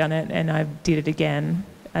say, I've done it and I did it again.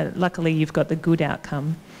 Luckily, you've got the good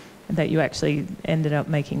outcome that you actually ended up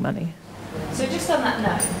making money. So just on that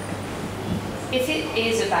note, if it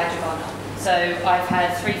is a badge of honour, so I've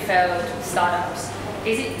had 3 failed startups,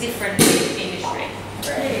 is it different in industry?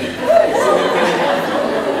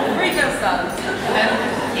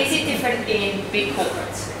 Is it different in big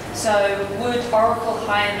corporates? So would Oracle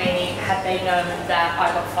hire me had they known that I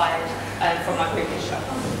got fired from my previous job?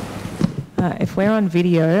 If we're on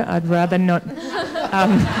video, I'd rather not.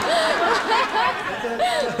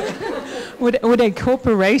 Would a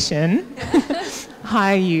corporation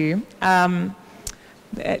hire you?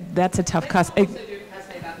 That's a tough question.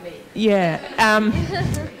 Yeah.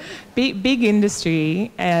 Big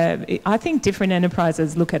industry, I think different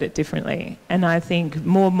enterprises look at it differently. And I think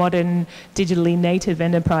more modern, digitally native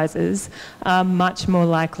enterprises are much more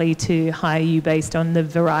likely to hire you based on the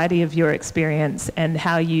variety of your experience and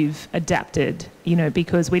how you've adapted, you know,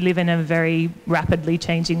 because we live in a very rapidly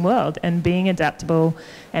changing world, and being adaptable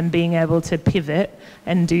and being able to pivot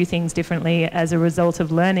and do things differently as a result of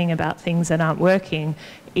learning about things that aren't working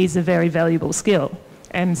is a very valuable skill,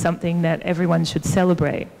 and something that everyone should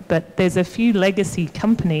celebrate. But there's a few legacy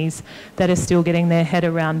companies that are still getting their head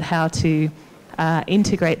around how to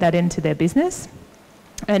integrate that into their business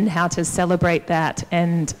and how to celebrate that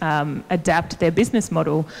and adapt their business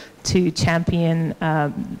model to champion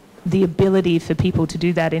the ability for people to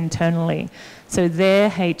do that internally. So their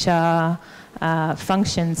HR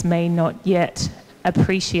functions may not yet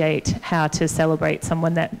appreciate how to celebrate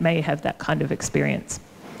someone that may have that kind of experience.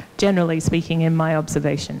 Generally speaking, in my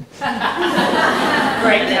observation.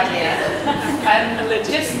 Great idea.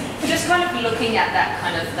 Just kind of looking at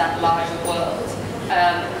that larger world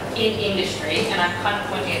in industry, and I'm kind of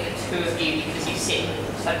pointing at the two of you because you sit in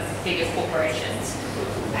sort of bigger corporations.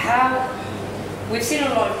 We've seen a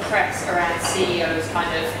lot of press around CEOs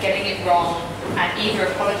kind of getting it wrong and either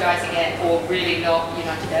apologising it or really not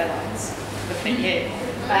United Airlines. Looking at you.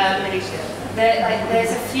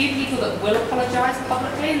 There's a few people that will apologise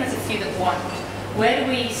publicly and there's a few that won't. Where do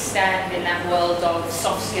we stand in that world of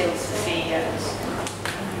soft skills for CEOs?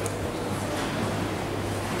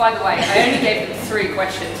 By the way, I only gave them 3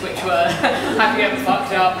 questions, which were, have you ever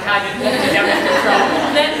fucked up? How did you get out of control?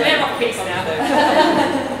 They're off piece now.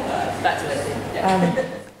 That's it.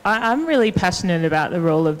 I'm really passionate about the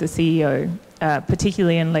role of the CEO,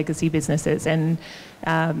 particularly in legacy businesses, and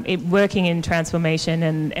working in transformation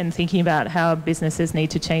and thinking about how businesses need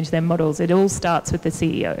to change their models. It all starts with the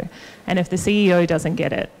CEO. And if the CEO doesn't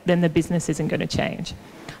get it, then the business isn't going to change.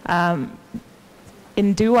 And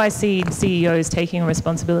do I see CEOs taking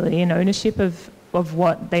responsibility and ownership of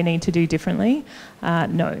what they need to do differently?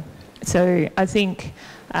 No. So I think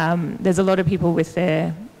there's a lot of people with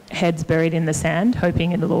their heads buried in the sand,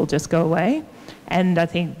 hoping it'll all just go away. And I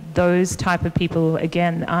think those type of people,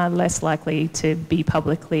 again, are less likely to be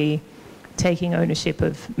publicly taking ownership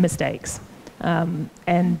of mistakes. And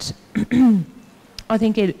I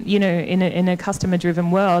think in a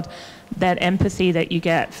customer-driven world, that empathy that you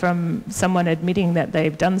get from someone admitting that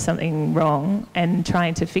they've done something wrong and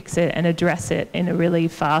trying to fix it and address it in a really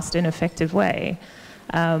fast and effective way,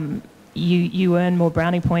 you earn more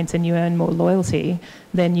brownie points and you earn more loyalty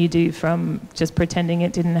than you do from just pretending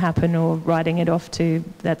it didn't happen or writing it off to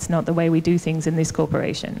that's not the way we do things in this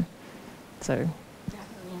corporation. So.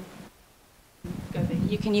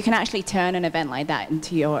 You can actually turn an event like that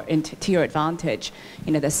to your advantage.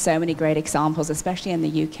 You know, there's so many great examples, especially in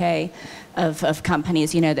the UK, of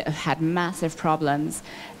companies that have had massive problems,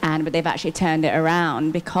 but they've actually turned it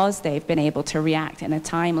around because they've been able to react in a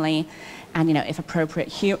timely and if appropriate,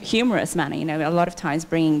 humorous manner. A lot of times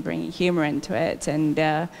bringing humor into it, and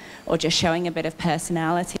or just showing a bit of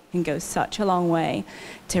personality can go such a long way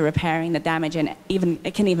to repairing the damage, and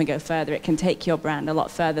it can even go further. It can take your brand a lot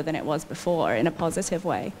further than it was before in a positive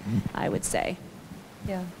way, I would say.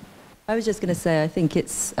 Yeah, I was just going to say, I think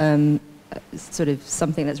it's sort of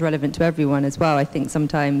something that's relevant to everyone as well. I think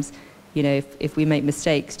sometimes, if we make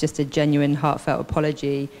mistakes, just a genuine, heartfelt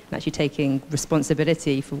apology and actually taking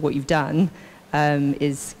responsibility for what you've done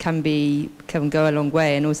can go a long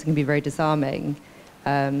way, and also can be very disarming.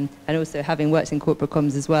 And also, having worked in corporate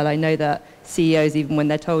comms as well, I know that CEOs, even when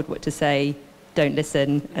they're told what to say, don't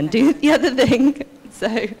listen and do the other thing.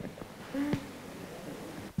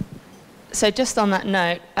 So just on that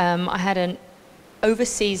note, I had an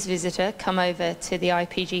overseas visitor come over to the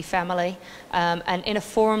IPG family, and in a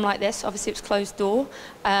forum like this, obviously it was closed door,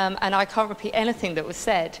 and I can't repeat anything that was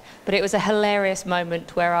said, but it was a hilarious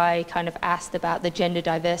moment where I kind of asked about the gender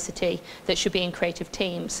diversity that should be in creative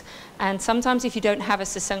teams. And sometimes if you don't have a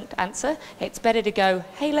succinct answer, it's better to go,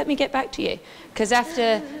 hey, let me get back to you. Because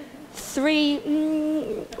after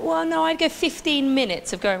I'd go 15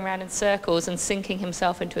 minutes of going around in circles and sinking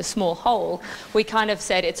himself into a small hole, we kind of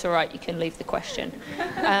said, it's all right, you can leave the question.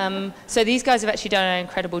 So these guys have actually done an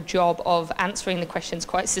incredible job of answering the questions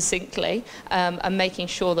quite succinctly and making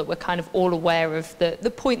sure that we're kind of all aware of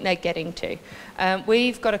the point they're getting to.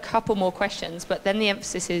 We've got a couple more questions, but then the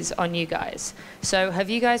emphasis is on you guys. So have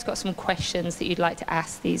you guys got some questions that you'd like to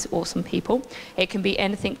ask these awesome people? It can be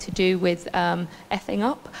anything to do with effing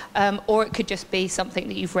up, or it could just be something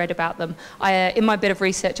that you've read about them. In my bit of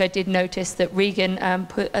research, I did notice that Regan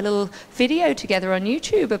put a little video together on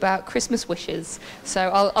YouTube about Christmas wishes. So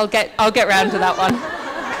I'll get round to that one.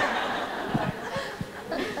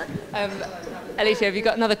 Alicia, have you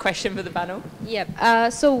got another question for the panel?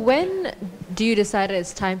 Yep. So when do you decide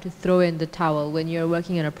it's time to throw in the towel? When you're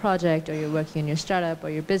working on a project, or you're working on your startup or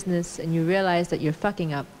your business, and you realize that you're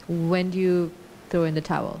fucking up, when do you throw in the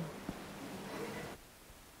towel?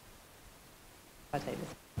 I'll take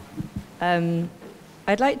this.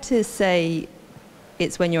 I'd like to say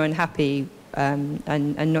it's when you're unhappy and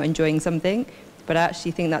not enjoying something, but I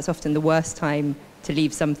actually think that's often the worst time to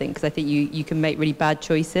leave something, because I think you can make really bad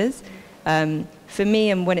choices. For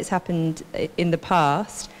me, and when it's happened in the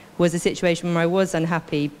past, was a situation where I was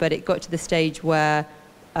unhappy, but it got to the stage where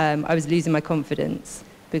I was losing my confidence.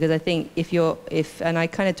 Because I think and I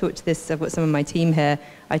kind of talk to this, I've got some of my team here,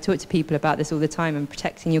 I talk to people about this all the time, and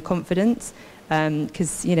protecting your confidence.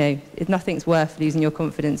 Because, nothing's worth losing your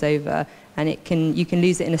confidence over, and you can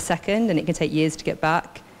lose it in a second, and it can take years to get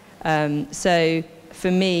back. So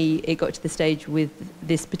for me, it got to the stage with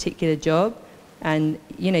this particular job, and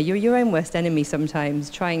you're your own worst enemy sometimes,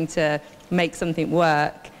 trying to make something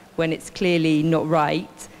work when it's clearly not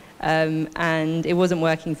right, and it wasn't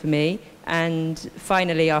working for me. And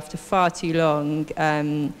finally, after far too long,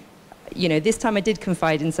 this time I did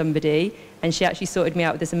confide in somebody, and she actually sorted me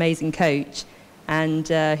out with this amazing coach, and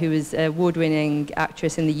who was an award-winning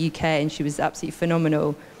actress in the UK, and she was absolutely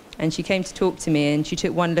phenomenal. And she came to talk to me, and she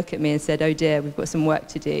took one look at me and said, "Oh dear, we've got some work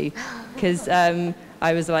to do," because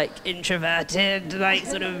I was like introverted, like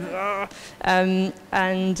sort of,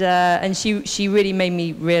 and she really made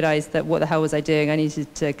me realise that what the hell was I doing? I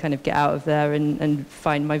needed to kind of get out of there and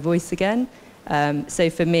find my voice again. So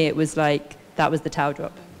for me, it was like that was the towel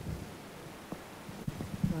drop.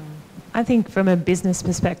 I think from a business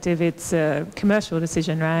perspective, it's a commercial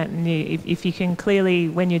decision, right? And if you can clearly,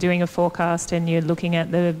 when you're doing a forecast and you're looking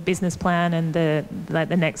at the business plan and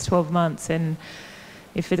the next 12 months, and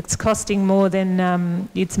if it's costing more than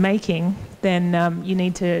it's making, then you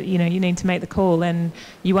need to make the call, and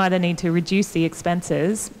you either need to reduce the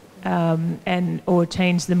expenses or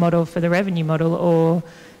change the model for the revenue model, or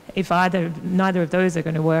if neither of those are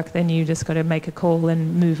going to work, then you just got to make a call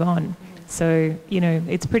and move on. So,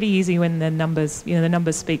 it's pretty easy when the numbers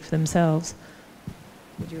speak for themselves.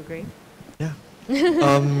 Would you agree? Yeah.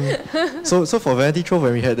 So for Vanitee Trove,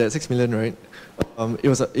 when we had that 6 million, right?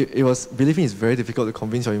 Believe me, it's very difficult to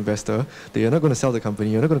convince your investor that you're not going to sell the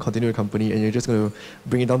company, you're not going to continue the company, and you're just going to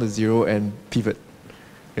bring it down to zero and pivot.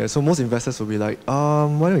 Yeah, so most investors will be like, why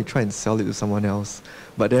don't we try and sell it to someone else?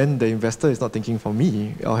 But then the investor is not thinking for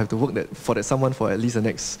me. I'll have to work for that someone for at least the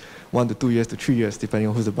next 1 to 2 years to 3 years, depending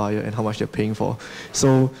on who's the buyer and how much they're paying for.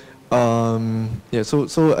 So,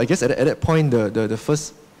 so I guess at that point, the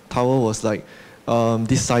first tower was like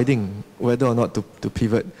deciding whether or not to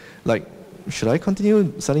pivot. Like, should I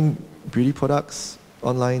continue selling beauty products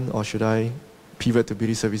online, or should I pivot to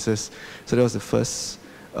beauty services? So that was the first.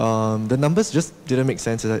 The numbers just didn't make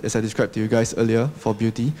sense, as I described to you guys earlier, for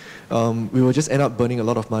beauty. We will just end up burning a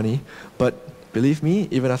lot of money. But believe me,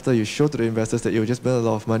 even after you show to the investors that you will just burn a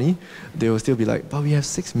lot of money, they will still be like, but we have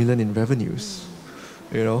 6 million in revenues.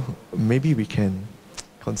 Maybe we can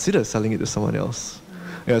consider selling it to someone else.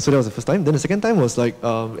 Yeah, so that was the first time. Then the second time was like,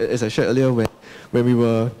 as I shared earlier, when we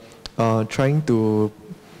were trying to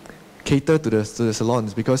cater to the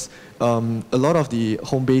salons, because a lot of the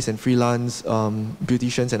home-based and freelance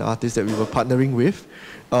beauticians and artists that we were partnering with,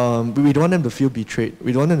 we don't want them to feel betrayed.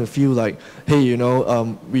 We don't want them to feel like, hey,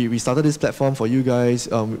 we started this platform for you guys,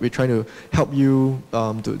 we're trying to help you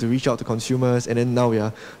to reach out to consumers, and then now we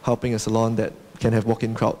are helping a salon that can have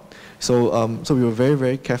walk-in crowd. So we were very,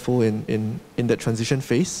 very careful in that transition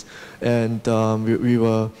phase, and we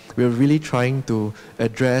were really trying to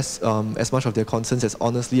address as much of their concerns as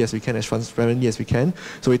honestly as we can, as transparently as we can.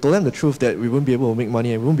 So we told them the truth that we wouldn't be able to make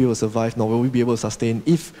money and we won't be able to survive, nor will we be able to sustain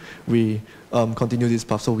if we continue this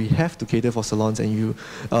path. So we have to cater for salons, and you.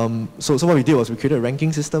 So what we did was we created a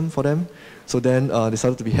ranking system for them. So then they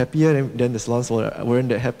started to be happier, and then the salons weren't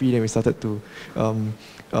that happy. Then we started to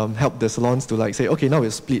help the salons to like say, okay, now we're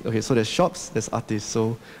split. Okay, so there's shops, there's artists.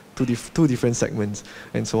 So two different segments,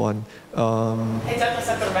 and so on. Hey Douglas,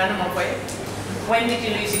 I've got a random one for you. When did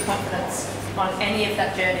you lose your confidence on any of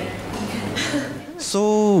that journey?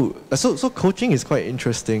 So coaching is quite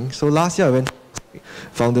interesting. So last year I went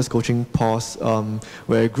Founders Coaching Pause,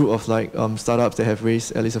 where a group of startups that have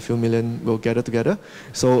raised at least a few million will gather together.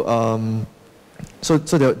 So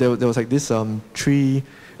there was like this one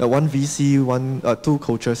VC, two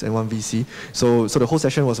coaches and one VC. So the whole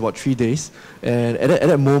session was about 3 days, and at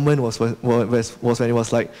that moment was when it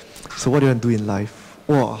was like, so what do you want to do in life?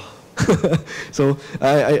 Wow. So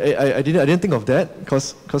I didn't think of that,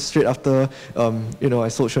 because straight after I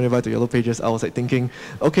sold Shoneva to Yellow Pages, I was like thinking,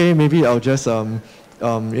 okay, maybe I'll just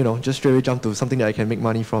just straight away jump to something that I can make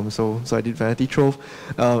money from. So I did Vanity Trove,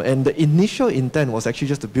 and the initial intent was actually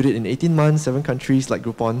just to build it in 18 months, 7 countries like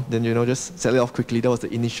Groupon, then just sell it off quickly. That was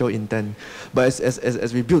the initial intent. But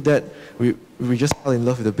as we built that, we just fell in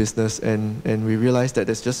love with the business, and we realized that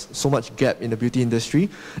there's just so much gap in the beauty industry,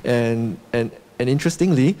 and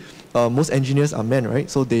interestingly, most engineers are men, right?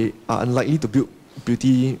 So they are unlikely to build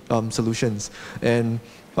beauty solutions, and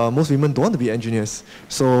most women don't want to be engineers.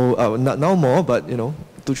 So now more, but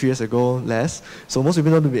 2-3 years ago less. So most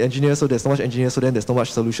women don't want to be engineers. So there's not much engineers. So then there's not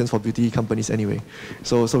much solutions for beauty companies anyway.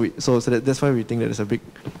 So that's why we think that there's a big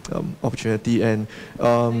opportunity, and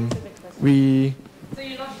we. So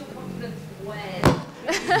you lost your confidence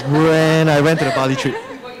when I went to the Bali trip.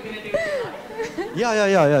 Yeah.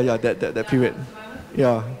 That period.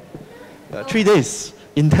 Yeah. 3 days,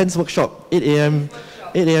 intense workshop, 8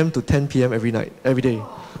 a.m. to 10 p.m. every day.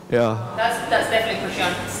 Yeah. That's definitely pushing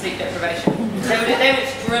on sleep deprivation. They were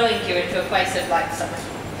drilling you into a place of like something.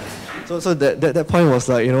 So that point was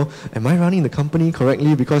like, am I running the company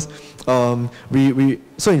correctly? Because so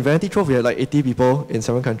in Vanity Trove we had like 80 people in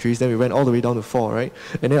 7 countries, then we went all the way down to 4, right?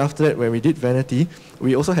 And then after that, when we did Vanity,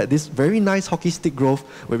 we also had this very nice hockey stick growth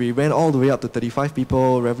where we went all the way up to 35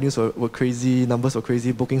 people, revenues were crazy, numbers were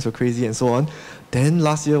crazy, bookings were crazy, and so on. Then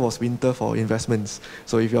last year was winter for investments.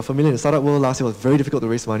 So if you're familiar in the startup world, last year was very difficult to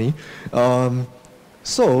raise money.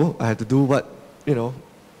 So I had to do what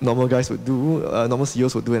normal guys would do, normal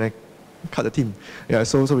CEOs would do, and I cut the team. Yeah,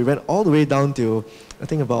 so we went all the way down to, I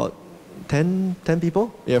think, about 10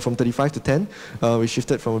 people. Yeah, from 35 to 10. We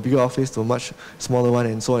shifted from a bigger office to a much smaller one,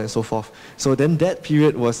 and so on and so forth. So then that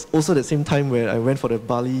period was also the same time where I went for the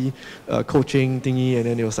Bali coaching thingy, and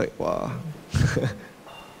then it was like, wow.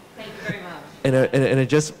 Thank you very much. And I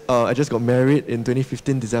just got married in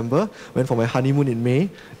 2015 December, went for my honeymoon in May,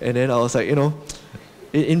 and then I was like,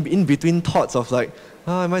 in between thoughts of like,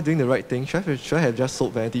 am I doing the right thing? Should I have just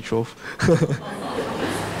sold Vanity Trove?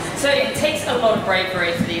 So it takes a lot of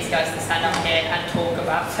bravery for these guys to stand up here and talk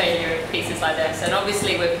about failure in pieces like this, and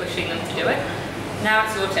obviously we're pushing them to do it. Now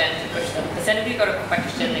it's your turn to push them. Has anybody got a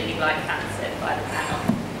question that you'd like answered by the panel?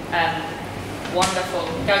 Wonderful.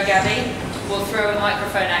 Go, Gabby. We'll throw a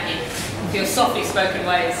microphone at you for your softly spoken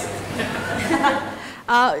ways.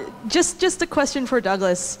 Just a question for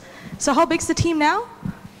Douglas. So how big's the team now?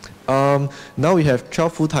 Now we have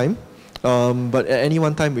 12 full-time, but at any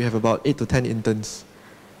one time we have about 8 to 10 interns.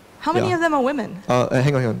 How many of them are women?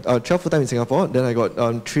 Hang on. 12 full-time in Singapore, then I got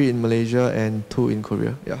 3 in Malaysia and 2 in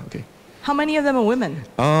Korea. Yeah, okay. How many of them are women?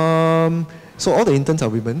 So all the interns are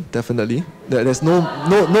women, definitely. There's no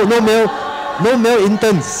male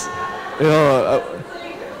interns.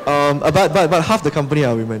 But half the company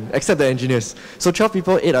are women, except the engineers. So 12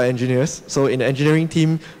 people, 8 are engineers. So in the engineering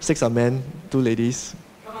team, 6 are men, 2 ladies.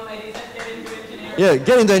 Come on, ladies, let's get into engineering. Yeah,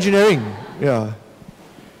 get into engineering. Yeah.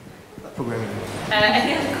 Programming.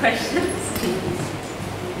 Any other questions?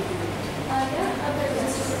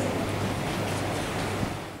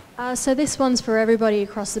 So this one's for everybody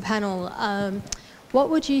across the panel. What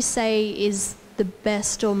would you say is the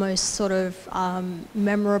best or most sort of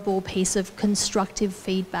memorable piece of constructive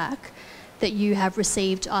feedback that you have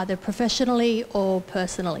received either professionally or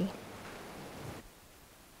personally?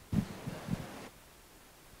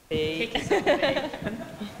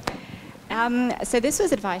 So this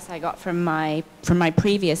was advice I got from my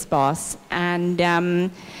previous boss, and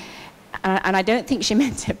I don't think she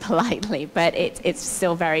meant it politely, but it's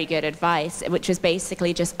still very good advice, which was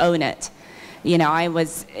basically just own it. I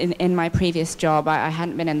was in my previous job, I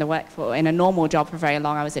hadn't been in a normal job for very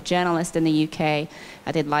long. I was a journalist in the UK.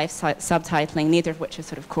 I did live subtitling, neither of which are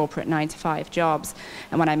sort of corporate 9-to-5 jobs.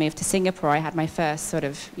 And when I moved to Singapore, I had my first sort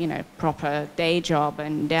of, proper day job.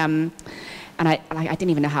 And I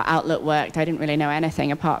didn't even know how Outlook worked. I didn't really know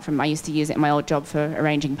anything apart from I used to use it in my old job for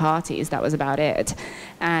arranging parties. That was about it.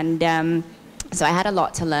 And So I had a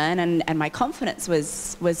lot to learn, and my confidence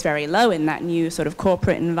was very low in that new sort of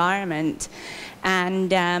corporate environment. And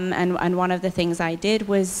one of the things I did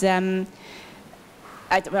was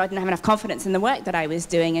I didn't have enough confidence in the work that I was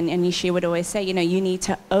doing, and she would always say, you know, you need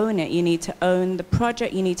to own it. You need to own the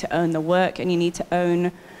project. You need to own the work, and you need to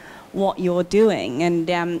own what you're doing. And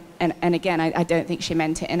again, I don't think she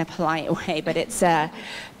meant it in a polite way, but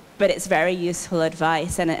it's very useful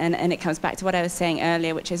advice, and it comes back to what I was saying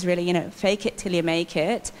earlier, which is really, you know, fake it till you make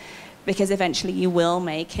it, because eventually you will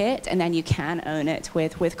make it, and then you can own it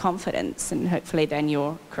with confidence, and hopefully then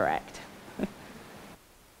you're correct.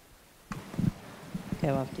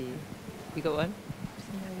 Go after you. You got one?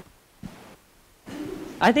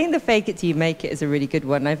 I think the fake it till you make it is a really good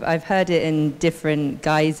one. I've heard it in different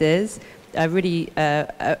guises.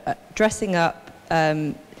 Dressing up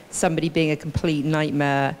somebody being a complete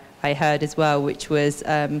nightmare, I heard as well, which was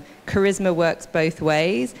charisma works both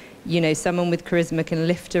ways. You know, someone with charisma can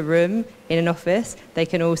lift a room in an office. They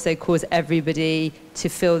can also cause everybody to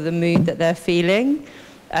feel the mood that they're feeling.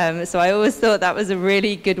 So I always thought that was a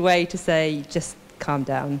really good way to say, just calm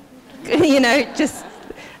down. You know, just...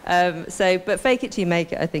 but fake it till you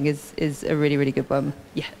make it, I think, is a really, really good one.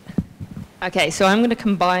 Yeah. Okay, so I'm going to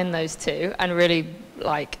combine those two and really,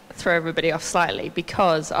 like, throw everybody off slightly,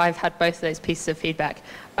 because I've had both of those pieces of feedback.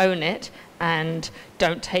 Own it and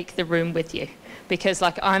don't take the room with you. Because,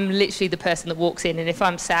 like, I'm literally the person that walks in, and if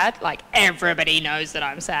I'm sad, like, everybody knows that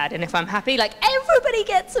I'm sad. And if I'm happy, like, everybody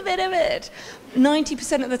gets a bit of it.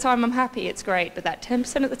 90% of the time I'm happy, it's great. But that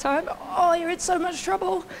 10% of the time, oh, you're in so much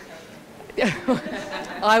trouble.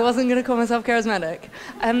 I wasn't going to call myself charismatic.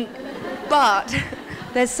 But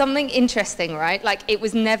there's something interesting, right? Like, it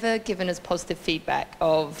was never given as positive feedback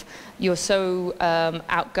of, you're so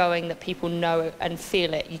outgoing that people know and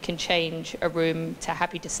feel it. You can change a room to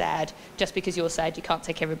happy to sad. Just because you're sad, you can't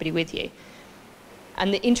take everybody with you.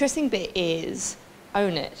 And the interesting bit is,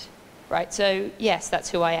 own it, right? So yes, that's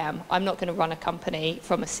who I am. I'm not going to run a company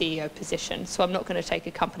from a CEO position, so I'm not going to take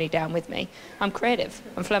a company down with me. I'm creative,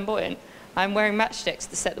 I'm flamboyant. I'm wearing matchsticks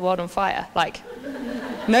to set the world on fire. Like,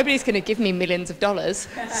 nobody's going to give me millions of dollars,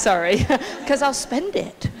 sorry, because I'll spend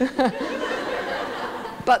it.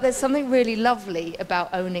 But there's something really lovely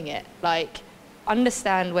about owning it. Like,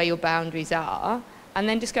 understand where your boundaries are, and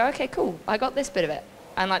then just go, okay, cool, I got this bit of it.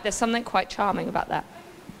 And like, there's something quite charming about that.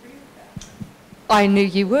 I knew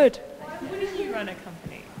you would. Why wouldn't you run a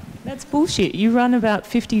company? That's bullshit. You run about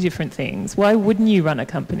 50 different things. Why wouldn't you run a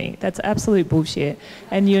company? That's absolute bullshit.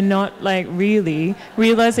 And you're not, like, really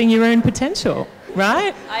realizing your own potential,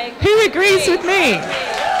 right? Who agrees with me?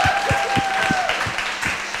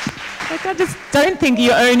 Like, I just don't think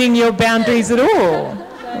you're owning your boundaries at all,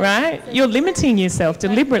 right? You're limiting yourself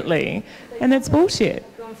deliberately, and that's bullshit.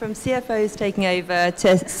 Gone from CFOs taking over to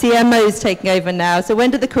CMOs taking over now. So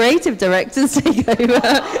when do the creative directors take over?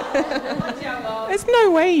 There's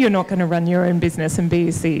no way you're not going to run your own business and be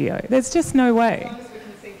a CEO. There's just no way.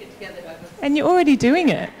 And you're already doing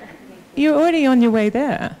it. You're already on your way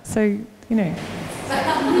there. So, you know.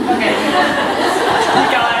 Okay.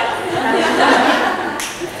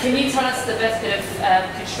 Can you tell us the best bit of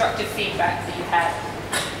constructive feedback that you had?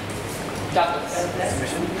 Douglas.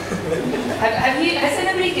 Has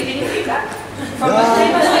anybody given you feedback?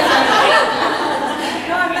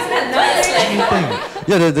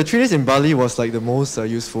 Yeah, the 3 days in Bali was like the most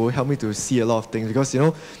useful. It helped me to see a lot of things because, you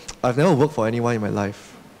know, I've never worked for anyone in my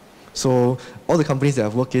life. So all the companies that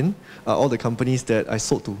I've worked in are all the companies that I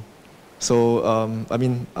sold to. So, I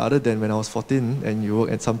mean, other than when I was 14 and you work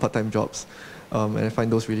at some part-time jobs, and I find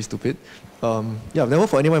those really stupid. Yeah, I've never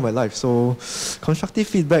worked for anyone in my life. So constructive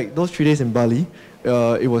feedback, those 3 days in Bali,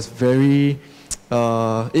 it was very,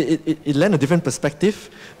 it lent a different perspective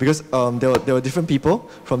because there were different people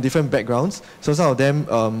from different backgrounds. So some of them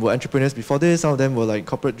were entrepreneurs before this, some of them were like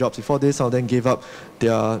corporate jobs before this, some of them gave up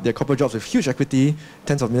their corporate jobs with huge equity,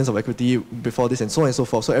 tens of millions of equity before this, and so on and so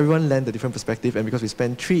forth. So everyone lent a different perspective, and because we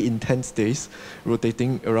spent 3 intense days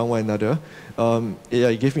rotating around one another,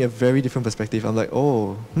 it gave me a very different perspective. I'm like,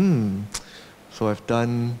 oh, so I've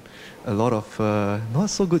done a lot of not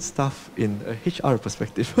so good stuff in a HR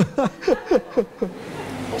perspective.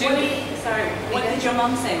 What did your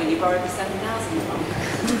mum say when you borrowed the 7,000 from her?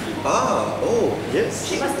 Yes.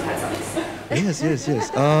 She must have had something.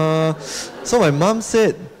 Yes. So my mum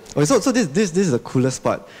said, okay, so this is the coolest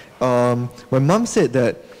part. My mum said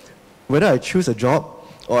that whether I choose a job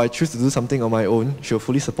or I choose to do something on my own, she'll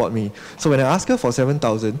fully support me. So when I asked her for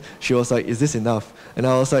 7,000, she was like, is this enough? And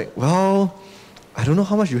I was like, well, I don't know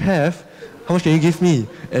how much you have. How much can you give me?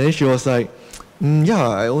 And then she was like, Yeah,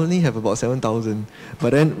 I only have about 7,000.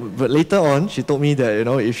 But later on, she told me that, you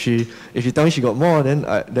know, if she tell me she got more, then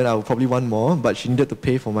I would probably want more. But she needed to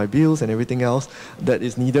pay for my bills and everything else that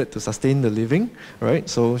is needed to sustain the living, right?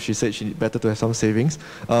 So she said she better to have some savings.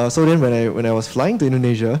 So then when I was flying to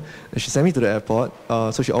Indonesia, she sent me to the airport.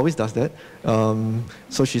 So she always does that.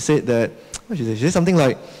 So she said that, she said something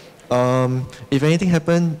like, if anything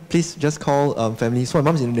happened, please just call family. So my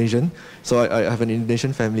mom's Indonesian, so I have an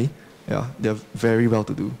Indonesian family. Yeah, they're very well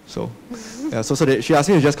to do. So, yeah, she asked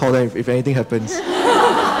me to just call them if anything happens.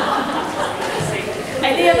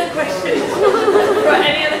 Any other questions?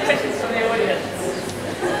 Any other questions from the audience?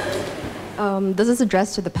 This is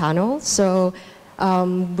addressed to the panel. So,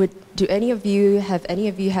 do any of you had any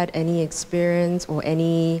experience or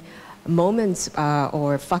any moments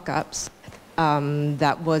or fuck-ups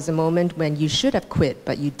that was a moment when you should have quit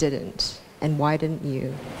but you didn't, and why didn't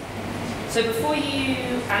you? So before you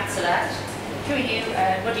answer that, who are you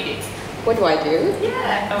and what do you do? What do I do?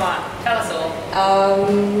 Yeah, come on, tell us all.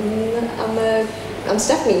 I'm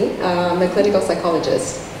Stephanie. I'm a clinical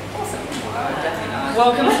psychologist. Awesome.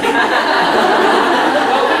 Welcome to the gang.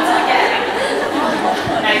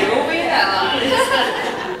 Now you're all being allies.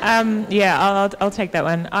 Yeah, I'll take that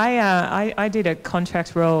one. I did a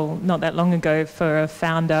contract role not that long ago for a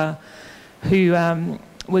founder who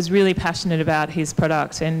was really passionate about his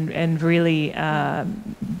product and really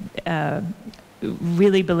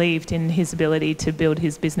really believed in his ability to build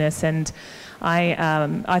his business, and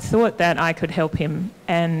I thought that I could help him,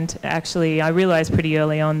 and actually I realized pretty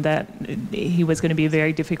early on that he was going to be a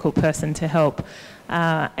very difficult person to help,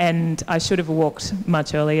 and I should have walked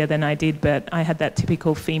much earlier than I did, but I had that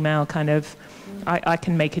typical female kind of I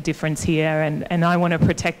can make a difference here, and I want to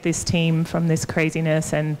protect this team from this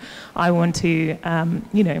craziness, and I want to,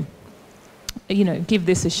 give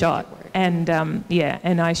this a shot. And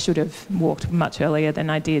and I should have walked much earlier than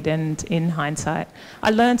I did. And in hindsight, I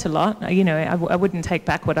learnt a lot. I wouldn't take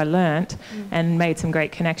back what I learnt, and made some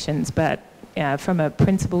great connections. But from a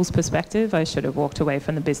principles perspective, I should have walked away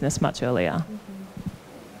from the business much earlier.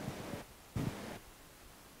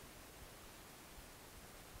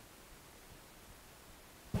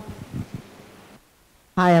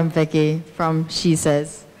 Hi, I'm Vicky from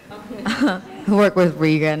SheSays. I work with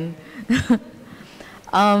Regan.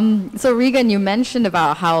 So Regan, you mentioned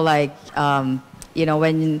about how when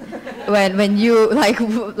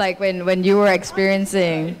you were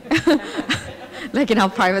experiencing like in our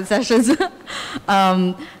private sessions.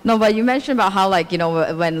 No, but you mentioned about how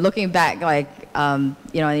when looking back in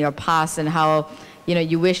your past and how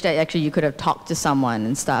you wish that actually you could have talked to someone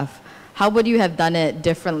and stuff. How would you have done it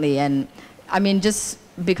differently? And I mean, just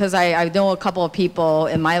because I know a couple of people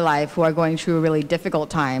in my life who are going through a really difficult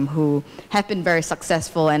time, who have been very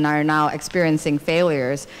successful and are now experiencing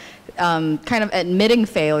failures, kind of admitting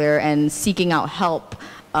failure and seeking out help,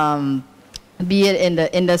 be it in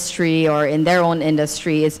the industry or in their own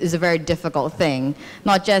industry, is a very difficult thing.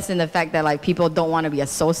 Not just in the fact that people don't want to be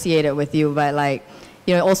associated with you, but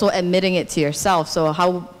also admitting it to yourself. So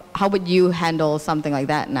how would you handle something like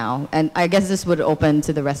that now? And I guess this would open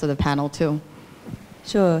to the rest of the panel too.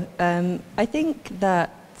 Sure. I think that,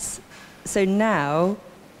 so now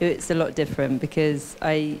it's a lot different because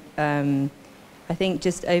I think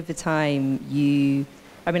just over time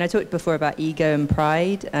I talked before about ego and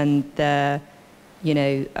pride, and they're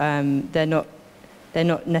not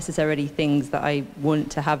necessarily things that I want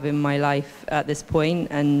to have in my life at this point.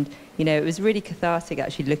 And it was really cathartic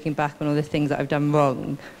actually looking back on all the things that I've done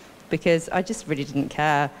wrong, because I just really didn't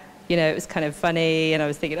care. It was kind of funny, and I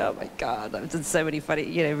was thinking, oh my God, I've done so many funny,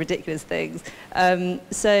 ridiculous things.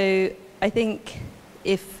 So I think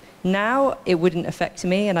if now it wouldn't affect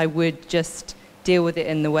me, and I would just deal with it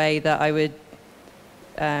in the way that I would,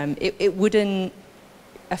 it wouldn't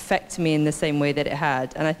affect me in the same way that it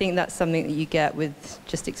had. And I think that's something that you get with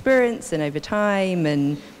just experience and over time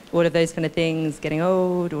and all of those kind of things, getting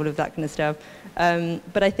old, all of that kind of stuff.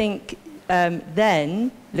 But I think then,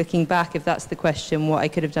 looking back, if that's the question, what I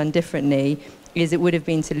could have done differently is it would have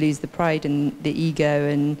been to lose the pride and the ego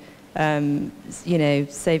and,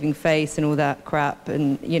 saving face and all that crap.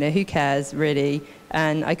 And, who cares, really?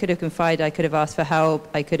 And I could have confided, I could have asked for help,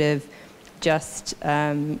 I could have just,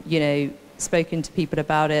 spoken to people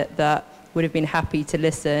about it that would have been happy to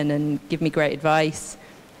listen and give me great advice.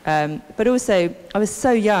 But also, I was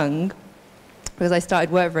so young, because I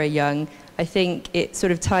started work very young. I think it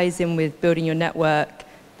sort of ties in with building your network,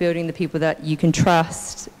 building the people that you can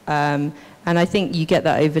trust, and I think you get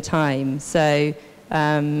that over time. So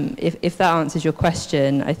if that answers your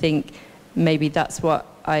question, I think maybe that's what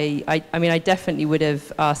I definitely would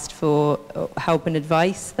have asked for help and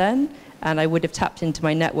advice then, and I would have tapped into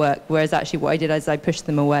my network, whereas actually what I did is I pushed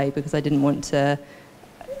them away because I didn't want to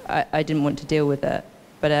deal with it.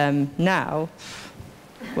 But now,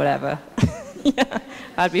 whatever. Yeah,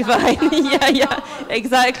 I'd be fine. yeah,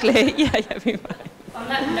 exactly. Yeah, I'd be fine. On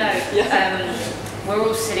that note, we're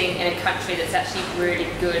all sitting in a country that's actually really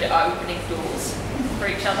good at opening doors for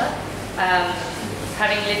each other.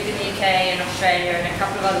 Having lived in the UK and Australia and a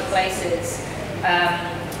couple of other places,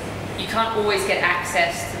 you can't always get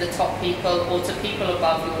access to the top people or to people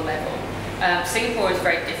above your level. Singapore is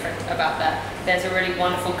very different about that. There's a really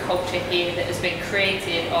wonderful culture here that has been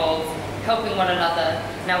created of helping one another.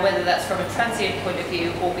 Now, whether that's from a transient point of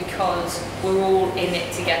view or because we're all in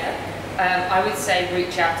it together, I would say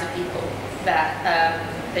reach out to people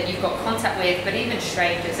that you've got contact with, but even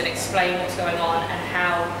strangers, and explain what's going on and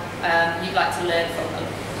how you'd like to learn from them.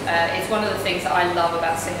 It's one of the things that I love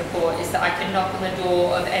about Singapore is that I can knock on the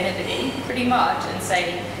door of anybody, pretty much, and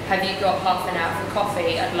say, have you got half an hour for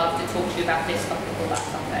coffee? I'd love to talk to you about this topic or that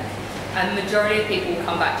topic. And the majority of people will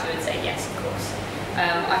come back to you and say, yes, of course.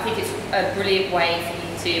 I think it's a brilliant way for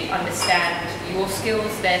you to understand your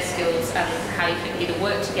skills, their skills, and how you can either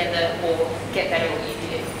work together or get better at what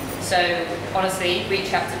you do. So honestly,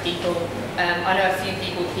 reach out to people. I know a few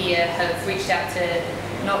people here have reached out to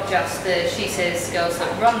not just the SheSays girls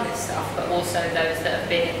that run this stuff, but also those that have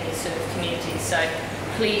been in these sort of communities. So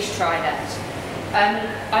please try that.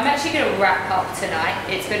 I'm actually going to wrap up tonight.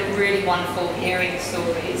 It's been really wonderful hearing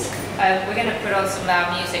stories. We're going to put on some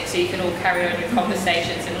loud music so you can all carry on your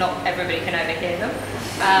conversations and not everybody can overhear them.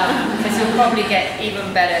 Because you'll probably get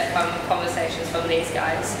even better conversations from these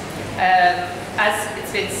guys. As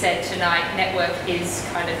it's been said tonight, network is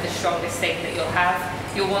kind of the strongest thing that you'll have.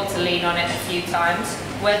 You'll want to lean on it a few times,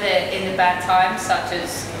 whether in the bad times, such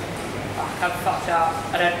as, I'm fucked up,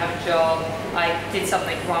 I don't have a job, I did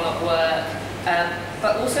something wrong at work,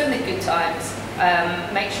 but also in the good times.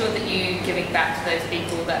 Make sure that you're giving back to those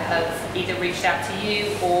people that have either reached out to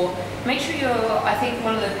you, or make sure I think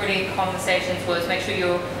one of the brilliant conversations was make sure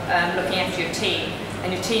you're looking after your team.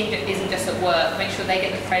 And your team isn't just at work, make sure they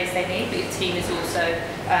get the praise they need, but your team is also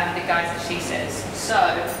the guys at SheSays. So,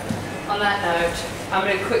 on that note, I'm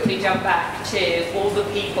going to quickly jump back to all the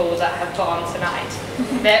people that have gone tonight.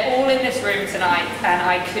 They're all in this room tonight, and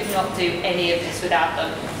I could not do any of this without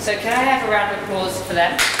them. So can I have a round of applause for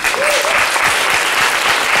them?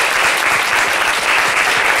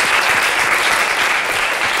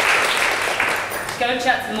 Go and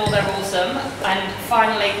chat to them all, they're awesome. And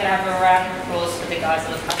finally, can I have a round of applause for the guys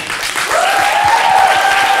on the panel?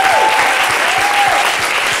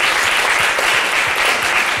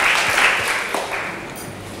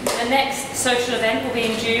 The next social event will be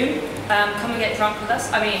in June. Come and get drunk with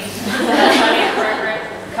us. I mean,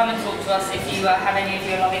 come and talk to us if you have any of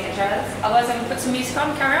your lovely pictures. Otherwise, I'm going to put some music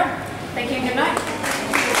on, carry on. Thank you and good night.